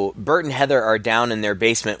so Bert and Heather are down in their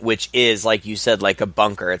basement, which is, like you said, like a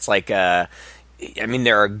bunker. It's like there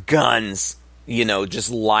are guns,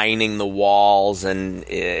 just lining the walls, and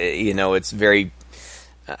it's very...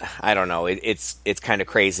 I don't know. It's kind of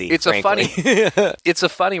crazy. It's a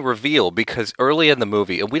funny reveal, because early in the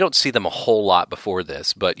movie, and we don't see them a whole lot before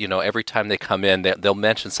this, but every time they come in, they'll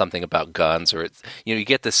mention something about guns, or you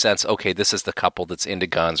get the sense, okay, this is the couple that's into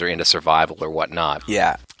guns or into survival or whatnot.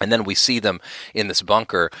 Yeah, and then we see them in this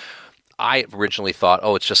bunker. I originally thought,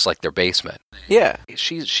 it's just like their basement. Yeah.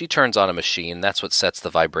 She turns on a machine. That's what sets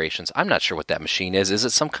the vibrations. I'm not sure what that machine is. Is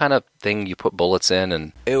it some kind of thing you put bullets in?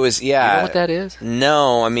 And it was, yeah. You know what that is?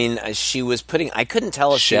 No, she was putting... I couldn't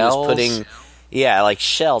tell if shells? She was putting... Yeah, like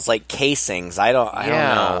shells, like casings. I don't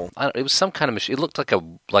know. It was some kind of machine. It looked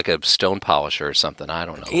like a stone polisher or something. I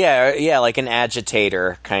don't know. Yeah, like an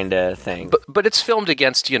agitator kind of thing. But it's filmed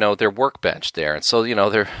against their workbench there, and so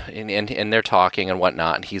they're and they're talking and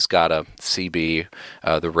whatnot. And he's got a CB,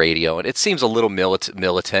 the radio, and it seems a little militant,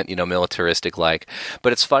 militaristic like.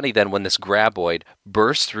 But it's funny then when this graboid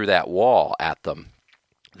bursts through that wall at them.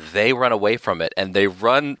 They run away from it, and they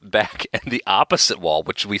run back in the opposite wall,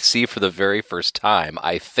 which we see for the very first time,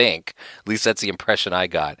 I think. At least that's the impression I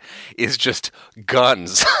got, is just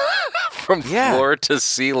guns from floor to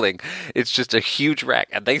ceiling. It's just a huge rack,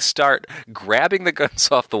 and they start grabbing the guns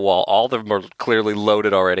off the wall. All of them are clearly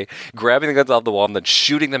loaded already. Grabbing the guns off the wall, and then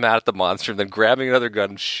shooting them out at the monster, and then grabbing another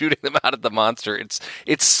gun and shooting them out at the monster.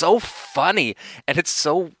 It's so funny, and it's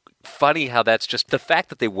so... funny how that's just the fact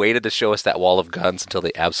that they waited to show us that wall of guns until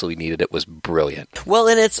they absolutely needed it was brilliant. Well,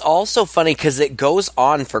 and it's also funny because it goes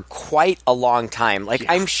on for quite a long time.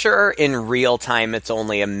 I'm sure in real time it's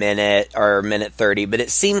only a minute or a minute 30, but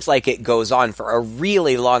it seems like it goes on for a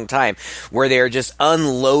really long time where they're just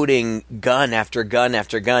unloading gun after gun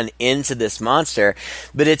after gun into this monster.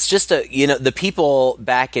 But it's just the people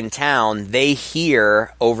back in town, they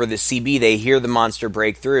hear over the CB, they hear the monster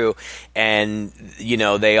break through, and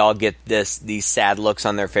they all get these sad looks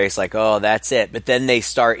on their face like, oh, that's it. But then they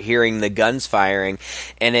start hearing the guns firing,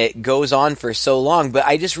 and it goes on for so long. But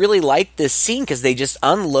I just really like this scene because they just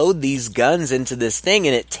unload these guns into this thing,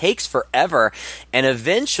 and it takes forever. And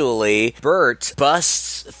eventually, Bert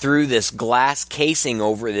busts through this glass casing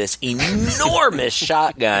over this enormous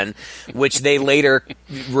shotgun, which they later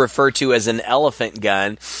refer to as an elephant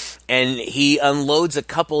gun. And he unloads a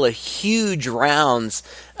couple of huge rounds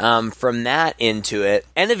from that into it.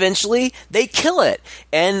 And eventually, they kill it.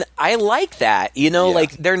 And I like that.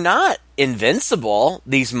 They're not invincible,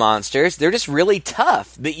 these monsters. They're just really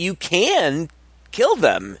tough. But you can kill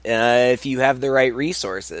them if you have the right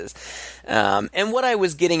resources. And what I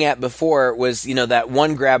was getting at before was, that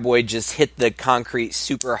one graboid just hit the concrete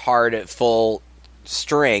super hard at full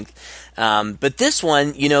strength. But this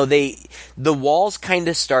one, the walls kind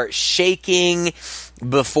of start shaking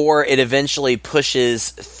before it eventually pushes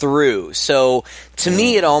through. So to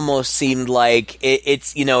me, it almost seemed like it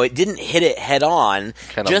didn't hit it head on,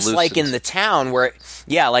 just like in the town where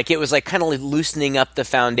it was like kind of loosening up the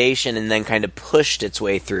foundation and then kind of pushed its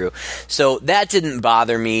way through. So that didn't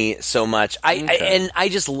bother me so much. I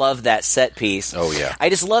just love that set piece. Oh yeah, I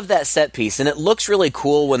just love that set piece, and it looks really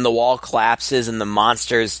cool when the wall collapses and the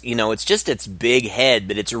monsters. It's just its big head,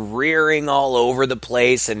 but it's rear tearing all over the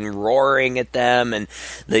place and roaring at them, and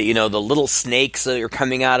the little snakes that are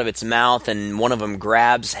coming out of its mouth, and one of them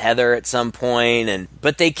grabs Heather at some point,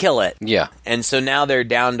 but they kill it. Yeah. And so now they're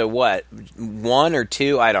down to what? 1 or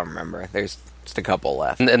 2? I don't remember. There's just a couple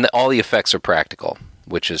left. And all the effects are practical,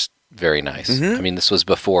 which is very nice. Mm-hmm. I mean, this was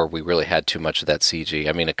before we really had too much of that CG.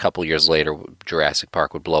 I mean, a couple years later, Jurassic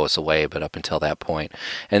Park would blow us away, but up until that point.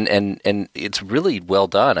 And it's really well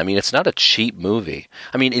done. I mean, it's not a cheap movie.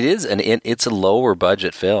 I mean, it's a lower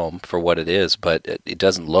budget film for what it is, but it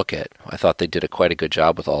doesn't look it. I thought they did quite a good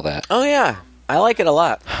job with all that. Oh, yeah. I like it a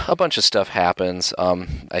lot. A bunch of stuff happens.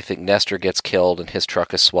 I think Nestor gets killed and his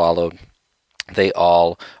truck is swallowed. They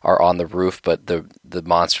all are on the roof, but the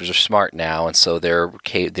monsters are smart now, and so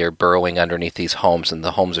they're burrowing underneath these homes, and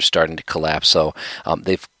the homes are starting to collapse. So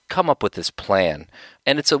they've come up with this plan,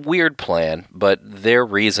 and it's a weird plan, but their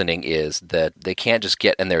reasoning is that they can't just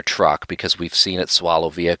get in their truck because we've seen it swallow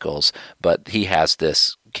vehicles, but he has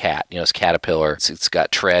this cat, this caterpillar. It's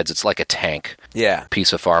got treads. It's like a tank,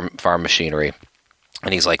 piece of farm machinery.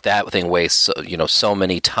 And he's like, that thing weighs so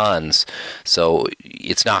many tons, so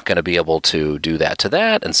it's not going to be able to do that to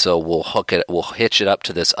that. And so we'll hitch it up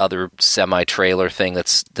to this other semi-trailer thing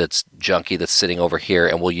that's junky that's sitting over here,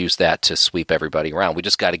 and we'll use that to sweep everybody around. We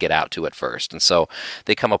just got to get out to it first. And so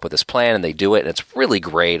they come up with this plan, and they do it, and it's really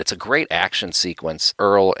great. It's a great action sequence.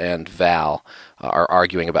 Earl and Val are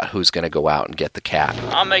arguing about who's going to go out and get the cat.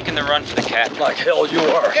 I'm making the run for the cat. Like hell you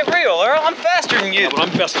are. Get real, Earl. I'm faster than you. Yeah, but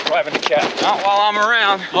I'm best at driving the cat. Not while I'm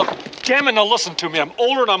around. Look, damn it, now listen to me. I'm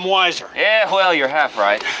older and I'm wiser. Yeah, well, you're half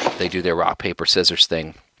right. They do their rock, paper, scissors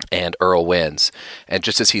thing, and Earl wins. And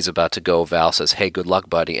just as he's about to go, Val says, "Hey, good luck,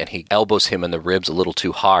 buddy." And he elbows him in the ribs a little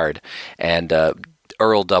too hard. And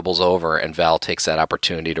Earl doubles over, and Val takes that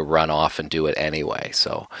opportunity to run off and do it anyway.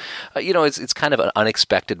 So, it's kind of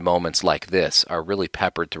unexpected moments like this are really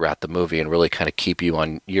peppered throughout the movie and really kind of keep you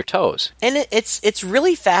on your toes. And it's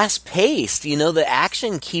really fast paced. The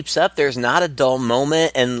action keeps up. There's not a dull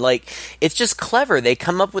moment, and it's just clever. They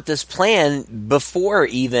come up with this plan before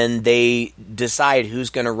even they decide who's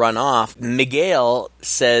going to run off. Miguel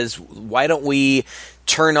says, "Why don't we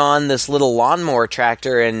turn on this little lawnmower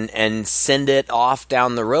tractor and send it off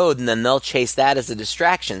down the road, and then they'll chase that as a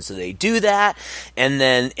distraction." So they do that, and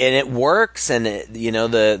it works, and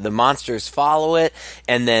the monsters follow it,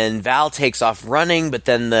 and then Val takes off running, but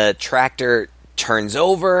then the tractor turns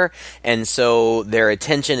over, and so their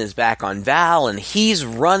attention is back on Val, and he's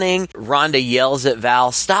running. Rhonda yells at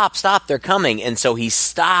Val, "Stop, they're coming." And so he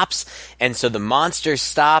stops, and so the monsters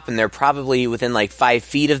stop, and they're probably within 5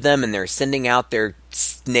 feet of them, and they're sending out their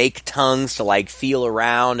snake tongues to feel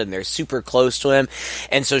around, and they're super close to him.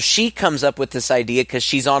 And so she comes up with this idea because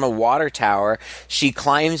she's on a water tower. She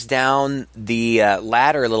climbs down the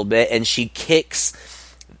ladder a little bit, and she kicks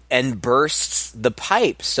and bursts the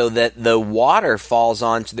pipe so that the water falls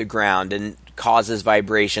onto the ground and causes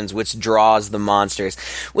vibrations, which draws the monsters,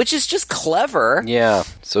 which is just clever. Yeah,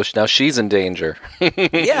 so now she's in danger.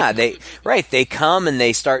 Yeah, they come and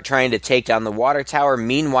they start trying to take down the water tower.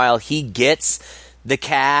 Meanwhile, he gets the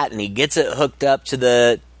cat and he gets it hooked up to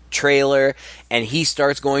the trailer, and he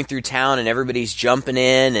starts going through town, and everybody's jumping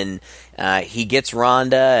in, and he gets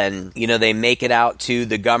Rhonda, and they make it out to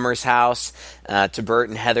the Gummers' house, to Bert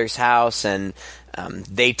and Heather's house, and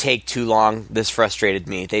they take too long. This frustrated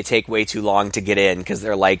me. They take way too long to get in because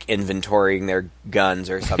they're inventorying their guns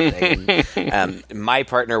or something. And, my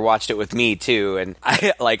partner watched it with me too, and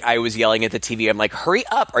I was yelling at the TV. I'm like, "Hurry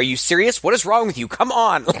up! Are you serious? What is wrong with you? Come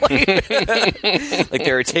on!"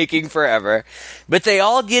 They were taking forever, but they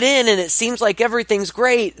all get in, and it seems like everything's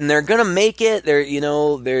great, and they're gonna make it.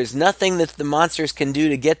 There's nothing that the monsters can do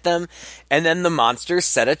to get them, and then the monsters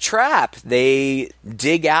set a trap. They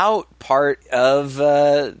dig out part of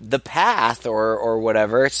the path or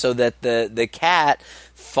whatever, so that the cat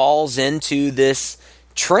falls into this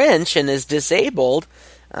trench and is disabled,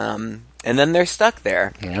 and then they're stuck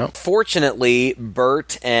there. Yep. Fortunately,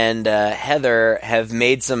 Bert and Heather have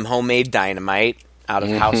made some homemade dynamite out of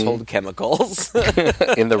household chemicals.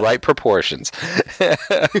 In the right proportions.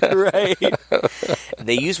 Right.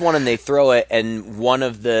 They use one and they throw it, and one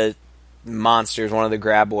of the monsters, one of the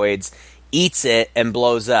graboids, eats it and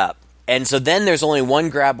blows up. And so then there's only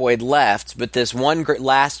one graboid left, but this one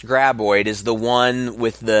last graboid is the one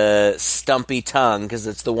with the stumpy tongue, because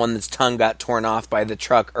it's the one that's tongue got torn off by the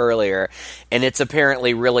truck earlier, and it's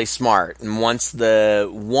apparently really smart. And once the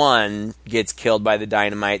one gets killed by the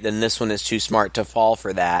dynamite, then this one is too smart to fall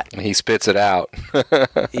for that. He spits it out.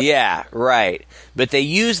 Yeah, right. But they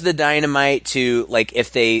use the dynamite to,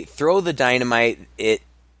 if they throw the dynamite,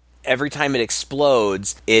 every time it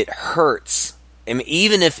explodes, it hurts I mean,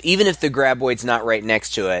 even if the graboid's not right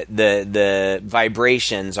next to it, the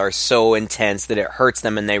vibrations are so intense that it hurts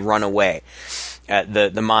them and they run away.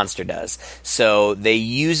 The monster does. So they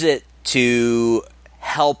use it to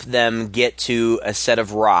help them get to a set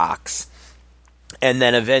of rocks, and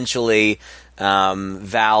then eventually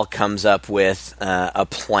Val comes up with a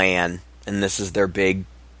plan, and this is their big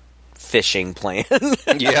fishing plan.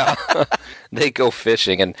 Yeah. They go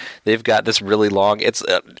fishing, and they've got this really long, it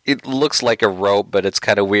looks like a rope, but it's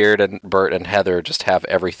kind of weird, and Bert and Heather just have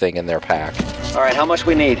everything in their pack. All right, how much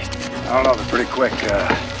we need? I don't know, they're pretty quick.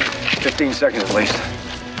 15 seconds at least.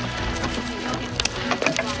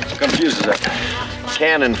 What kind of fuse is that?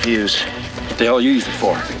 Cannon fuse. What the hell you use it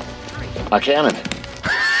for? A cannon.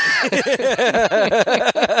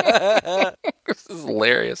 This is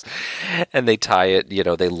hilarious. And they tie it,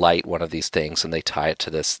 they light one of these things and they tie it to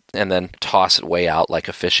this and then toss it way out like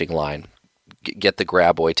a fishing line. Get the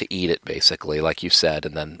graboid to eat it, basically, like you said,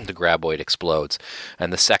 and then the graboid explodes.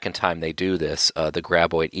 And the second time they do this, the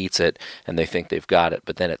graboid eats it, and they think they've got it,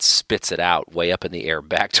 but then it spits it out way up in the air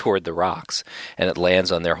back toward the rocks, and it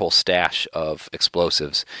lands on their whole stash of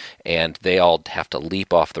explosives, and they all have to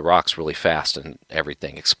leap off the rocks really fast, and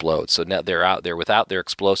everything explodes. So now they're out there without their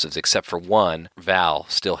explosives, except for one Val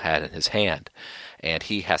still had in his hand. And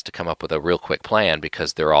he has to come up with a real quick plan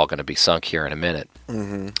because they're all going to be sunk here in a minute.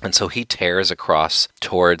 Mm-hmm. And so he tears across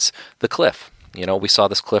towards the cliff. We saw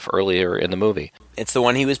this cliff earlier in the movie. It's the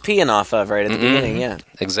one he was peeing off of right at the beginning, yeah.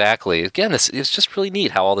 Exactly. Again, it's just really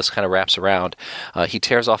neat how all this kind of wraps around. He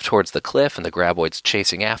tears off towards the cliff, and the graboid's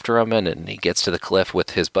chasing after him, and he gets to the cliff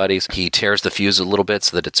with his buddies. He tears the fuse a little bit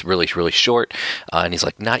so that it's really, really short, and he's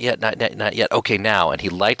like, not yet, not yet, okay, now. And he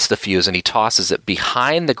lights the fuse, and he tosses it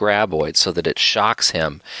behind the graboid so that it shocks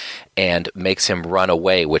him and makes him run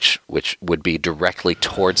away, which would be directly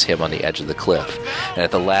towards him on the edge of the cliff. And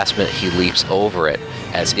at the last minute, he leaps over it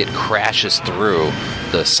as it crashes through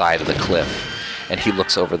the side of the cliff. And he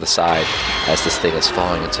looks over the side as this thing is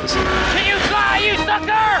falling and says, Can you fly, you sucker?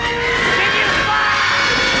 Can you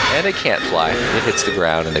fly? And it can't fly. It hits the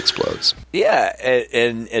ground and explodes. Yeah,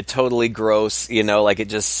 and it totally gross, like it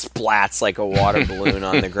just splats like a water balloon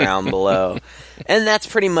on the ground below. And that's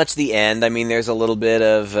pretty much the end. I mean, there's a little bit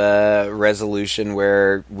of resolution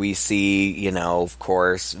where we see, of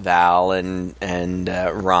course, Val and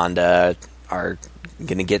Rhonda are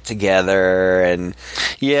going to get together. And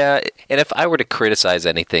yeah, and if I were to criticize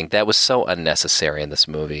anything, that was so unnecessary in this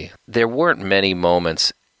movie. There weren't many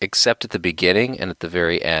moments except at the beginning and at the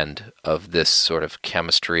very end of this sort of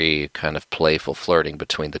chemistry, kind of playful flirting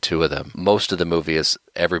between the two of them. Most of the movie is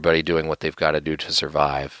everybody doing what they've got to do to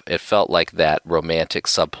survive. It felt like that romantic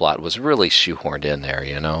subplot was really shoehorned in there,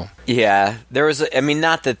 Yeah, there was,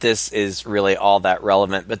 not that this is really all that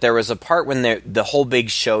relevant, but there was a part when the whole big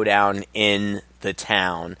showdown in the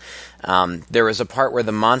town, there was a part where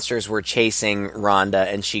the monsters were chasing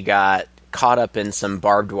Rhonda and she got caught up in some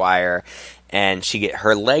barbed wire, and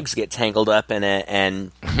her legs get tangled up in it,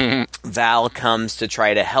 and Val comes to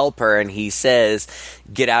try to help her, and he says,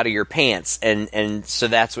 "Get out of your pants," and so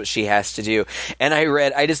that's what she has to do. And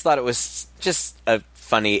I just thought it was just a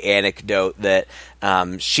funny anecdote that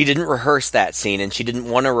she didn't rehearse that scene, and she didn't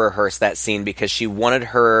want to rehearse that scene because she wanted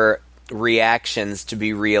her reactions to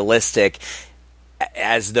be realistic,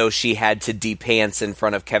 as though she had to de-pants in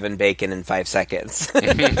front of Kevin Bacon in 5 seconds, which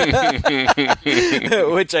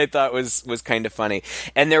I thought was kind of funny.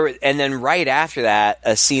 And then right after that,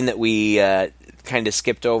 a scene that we kind of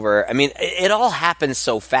skipped over. I mean, it all happens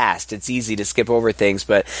so fast; it's easy to skip over things.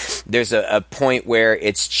 But there's a point where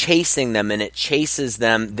it's chasing them, and it chases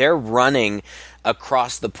them. They're running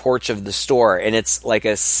across the porch of the store, and it's like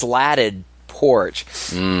a slatted porch,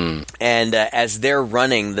 and as they're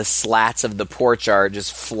running, the slats of the porch are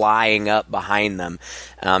just flying up behind them,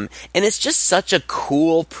 and it's just such a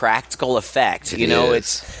cool practical effect.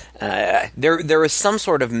 It's there was some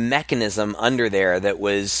sort of mechanism under there that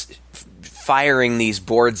was firing these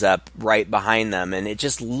boards up right behind them, and it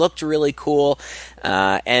just looked really cool,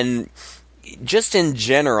 and just in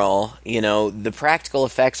general, the practical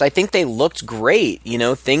effects, I think they looked great.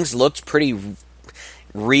 Things looked pretty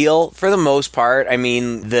real for the most part. I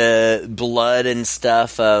mean, the blood and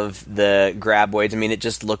stuff of the graboids, it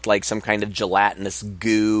just looked like some kind of gelatinous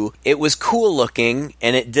goo. It was cool looking,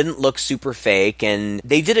 and it didn't look super fake, and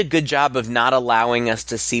they did a good job of not allowing us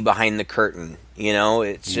to see behind the curtain.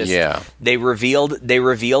 It's just, they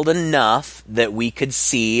revealed enough that we could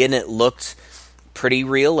see, and it looked pretty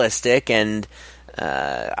realistic, and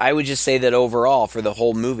I would just say that overall for the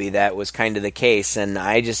whole movie that was kind of the case, and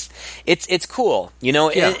it's cool,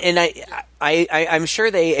 and I'm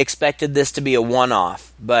sure they expected this to be a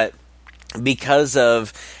one-off, but because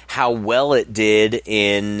of how well it did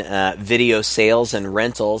in video sales and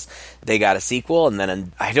rentals, they got a sequel, and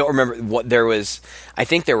then I don't remember what there was. I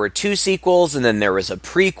think there were 2 sequels, and then there was a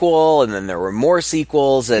prequel, and then there were more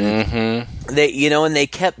sequels, and they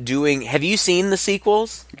kept doing. Have you seen the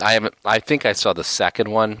sequels? I haven't. I think I saw the second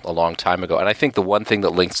one a long time ago, and I think the one thing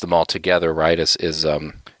that links them all together, right, is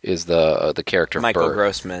the character Michael Burt.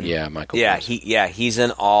 Grossman. Yeah, Michael. Yeah, Grossman. He's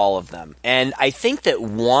in all of them, and I think that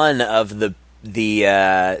one of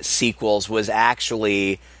the sequels was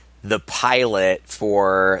actually the pilot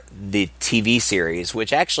for the TV series,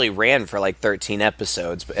 which actually ran for like 13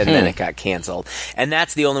 episodes, and then it got canceled. And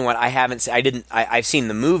that's the only one I haven't seen. I've seen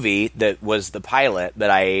the movie that was the pilot,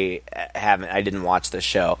 but I didn't watch the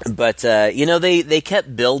show. But, they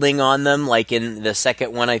kept building on them, like in the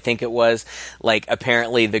second one, I think it was, like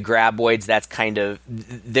apparently the graboids, that's kind of,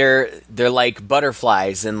 they're like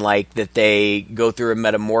butterflies, and like that they go through a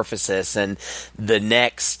metamorphosis, and the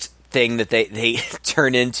next thing that they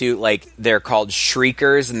turn into, like, they're called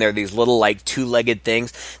shriekers, and they're these little like 2-legged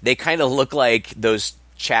things. They kind of look like those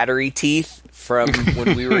chattery teeth from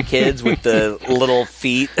when we were kids with the little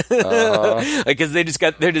feet, because they're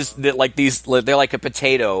like a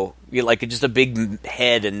potato, like just a big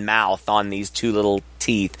head and mouth on these 2 little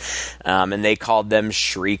teeth, and they called them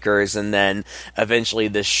shriekers, and then eventually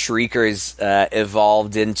the shriekers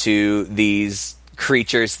evolved into these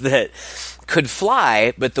creatures that could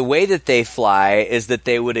fly, but the way that they fly is that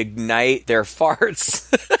they would ignite their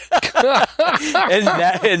farts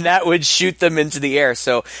and that would shoot them into the air.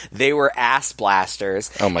 So they were ass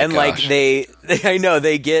blasters. Oh my and gosh. Like I know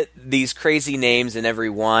they get these crazy names in every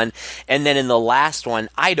one. And then in the last one,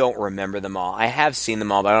 I don't remember them all. I have seen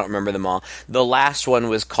them all, but I don't remember them all. The last one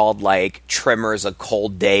was called like Tremors, A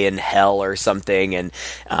Cold Day in Hell or something. And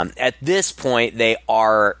at this point, they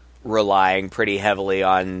are relying pretty heavily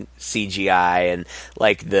on CGI, and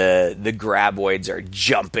like the graboids are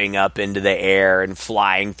jumping up into the air and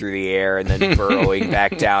flying through the air and then burrowing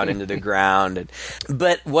back down into the ground.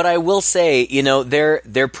 But what I will say,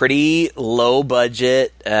 they're pretty low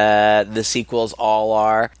budget. The sequels all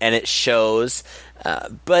are, and it shows.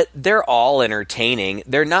 But they're all entertaining.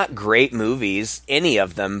 They're not great movies, any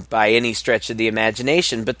of them, by any stretch of the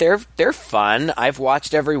imagination, but they're fun. I've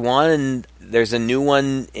watched every one, and there's a new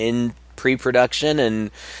one in pre-production,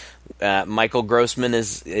 and Michael Grossman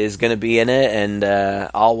is going to be in it, and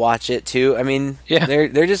I'll watch it too. I mean, yeah.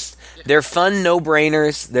 they're fun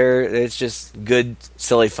no-brainers. It's just good,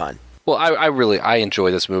 silly fun. Well, I enjoy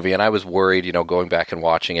this movie, and I was worried, going back and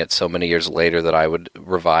watching it so many years later that I would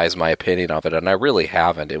revise my opinion of it, and I really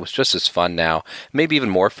haven't. It was just as fun now, maybe even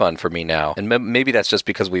more fun for me now, and maybe that's just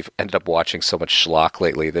because we've ended up watching so much schlock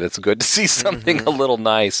lately that it's good to see something a little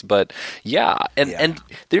nice. But yeah, and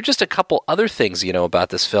there are just a couple other things, about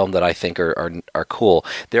this film that I think are cool.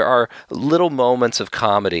 There are little moments of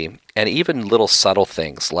comedy, and even little subtle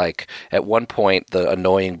things, like at one point the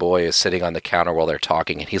annoying boy is sitting on the counter while they're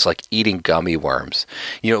talking, and he's like eating gummy worms.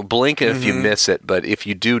 Blink if you miss it, but if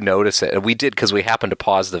you do notice it, and we did because we happened to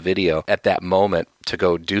pause the video at that moment to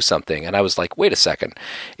go do something, and I was like, wait a second,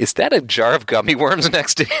 is that a jar of gummy worms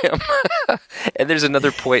next to him? And there's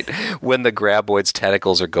another point when the graboid's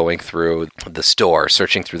tentacles are going through the store,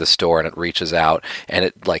 searching through the store, and it reaches out and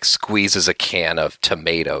it like squeezes a can of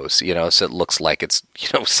tomatoes, so it looks like it's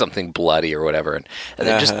something bloody or whatever, and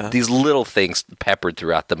they're just these little things peppered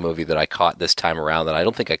throughout the movie that I caught this time around that I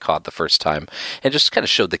don't think I caught the first time, and just kind of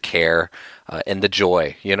showed the care and the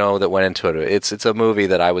joy, that went into it. It's a movie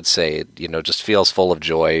that I would say, just feels full of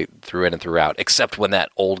joy through in and throughout, except when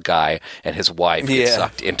that old guy and his wife get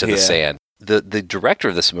sucked into the sand. The director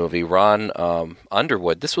of this movie, Ron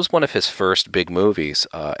Underwood, this was one of his first big movies,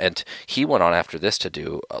 and he went on after this to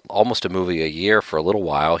do almost a movie a year for a little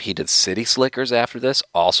while. He did City Slickers after this,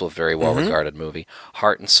 also a very well-regarded movie,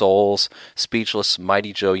 Heart and Souls, Speechless,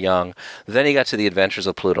 Mighty Joe Young. Then he got to The Adventures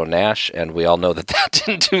of Pluto Nash, and we all know that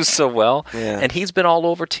didn't do so well, and he's been all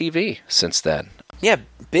over TV since then. Yeah,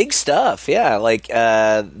 big stuff. Yeah, like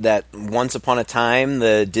that Once Upon a Time,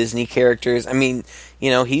 the Disney characters. I mean,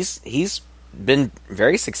 he's been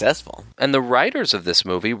very successful. And the writers of this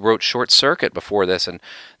movie wrote Short Circuit before this, and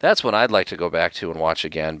that's what I'd like to go back to and watch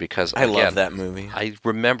again, because I love that movie. I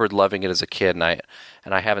remembered loving it as a kid, and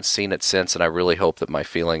I haven't seen it since, and I really hope that my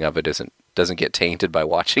feeling of it doesn't get tainted by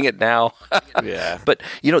watching it now. Yeah. But,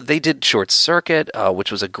 they did Short Circuit,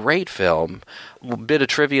 which was a great film. A bit of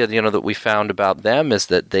trivia, that we found about them is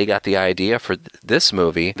that they got the idea for this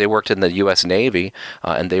movie. They worked in the U.S. Navy,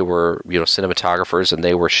 and they were, cinematographers, and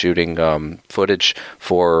they were shooting footage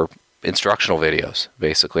for instructional videos,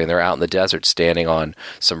 basically. And they're out in the desert standing on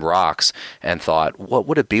some rocks and thought, what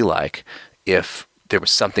would it be like if there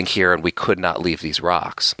was something here and we could not leave these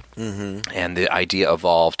rocks? Mm-hmm. And the idea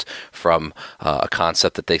evolved from a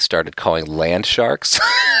concept that they started calling land sharks.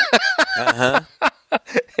 Uh-huh.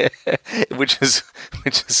 which is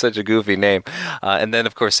such a goofy name. And then,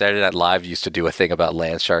 of course, Saturday Night Live used to do a thing about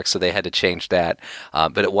land sharks, so they had to change that.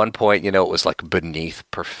 But at one point, it was like beneath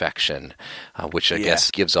perfection, which I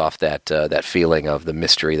guess gives off that feeling of the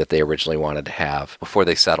mystery that they originally wanted to have before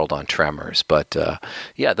they settled on Tremors. But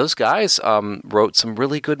those guys wrote some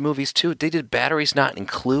really good movies too. They did Batteries Not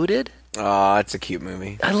Included. Oh, it's a cute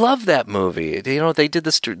movie. I love that movie. They did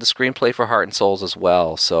the screenplay for Heart and Souls as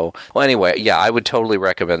well. So, anyway, I would totally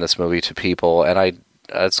recommend this movie to people, and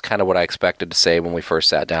that's kind of what I expected to say when we first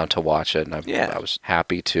sat down to watch it, and I was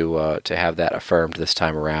happy to have that affirmed this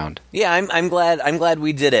time around. Yeah, I'm glad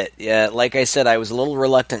we did it. Yeah, like I said, I was a little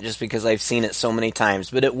reluctant just because I've seen it so many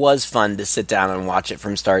times, but it was fun to sit down and watch it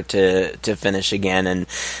from start to finish again, and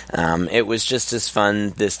it was just as fun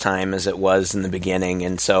this time as it was in the beginning.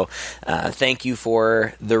 And so, thank you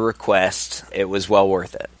for the request. It was well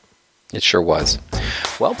worth it. It sure was.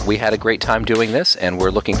 Well, we had a great time doing this, and we're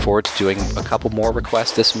looking forward to doing a couple more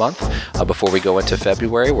requests this month before we go into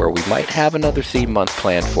February, where we might have another theme month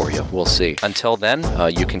planned for you. We'll see. Until then,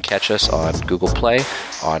 you can catch us on Google Play,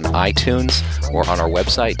 on iTunes, or on our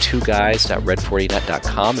website,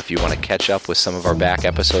 twoguys.red40net.com. If you want to catch up with some of our back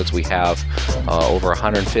episodes, we have over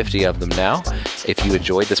 150 of them now. If you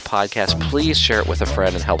enjoyed this podcast, please share it with a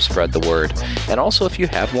friend and help spread the word. And also, if you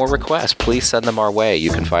have more requests, please send them our way.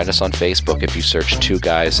 You can find us on Facebook if you search Two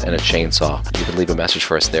Guys and a Chainsaw. You can leave a message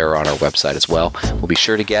for us there or on our website as well. We'll be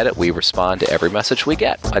sure to get it. We respond to every message we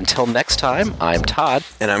get. Until next time, I'm Todd.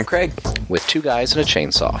 And I'm Craig. With Two Guys and a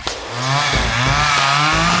Chainsaw.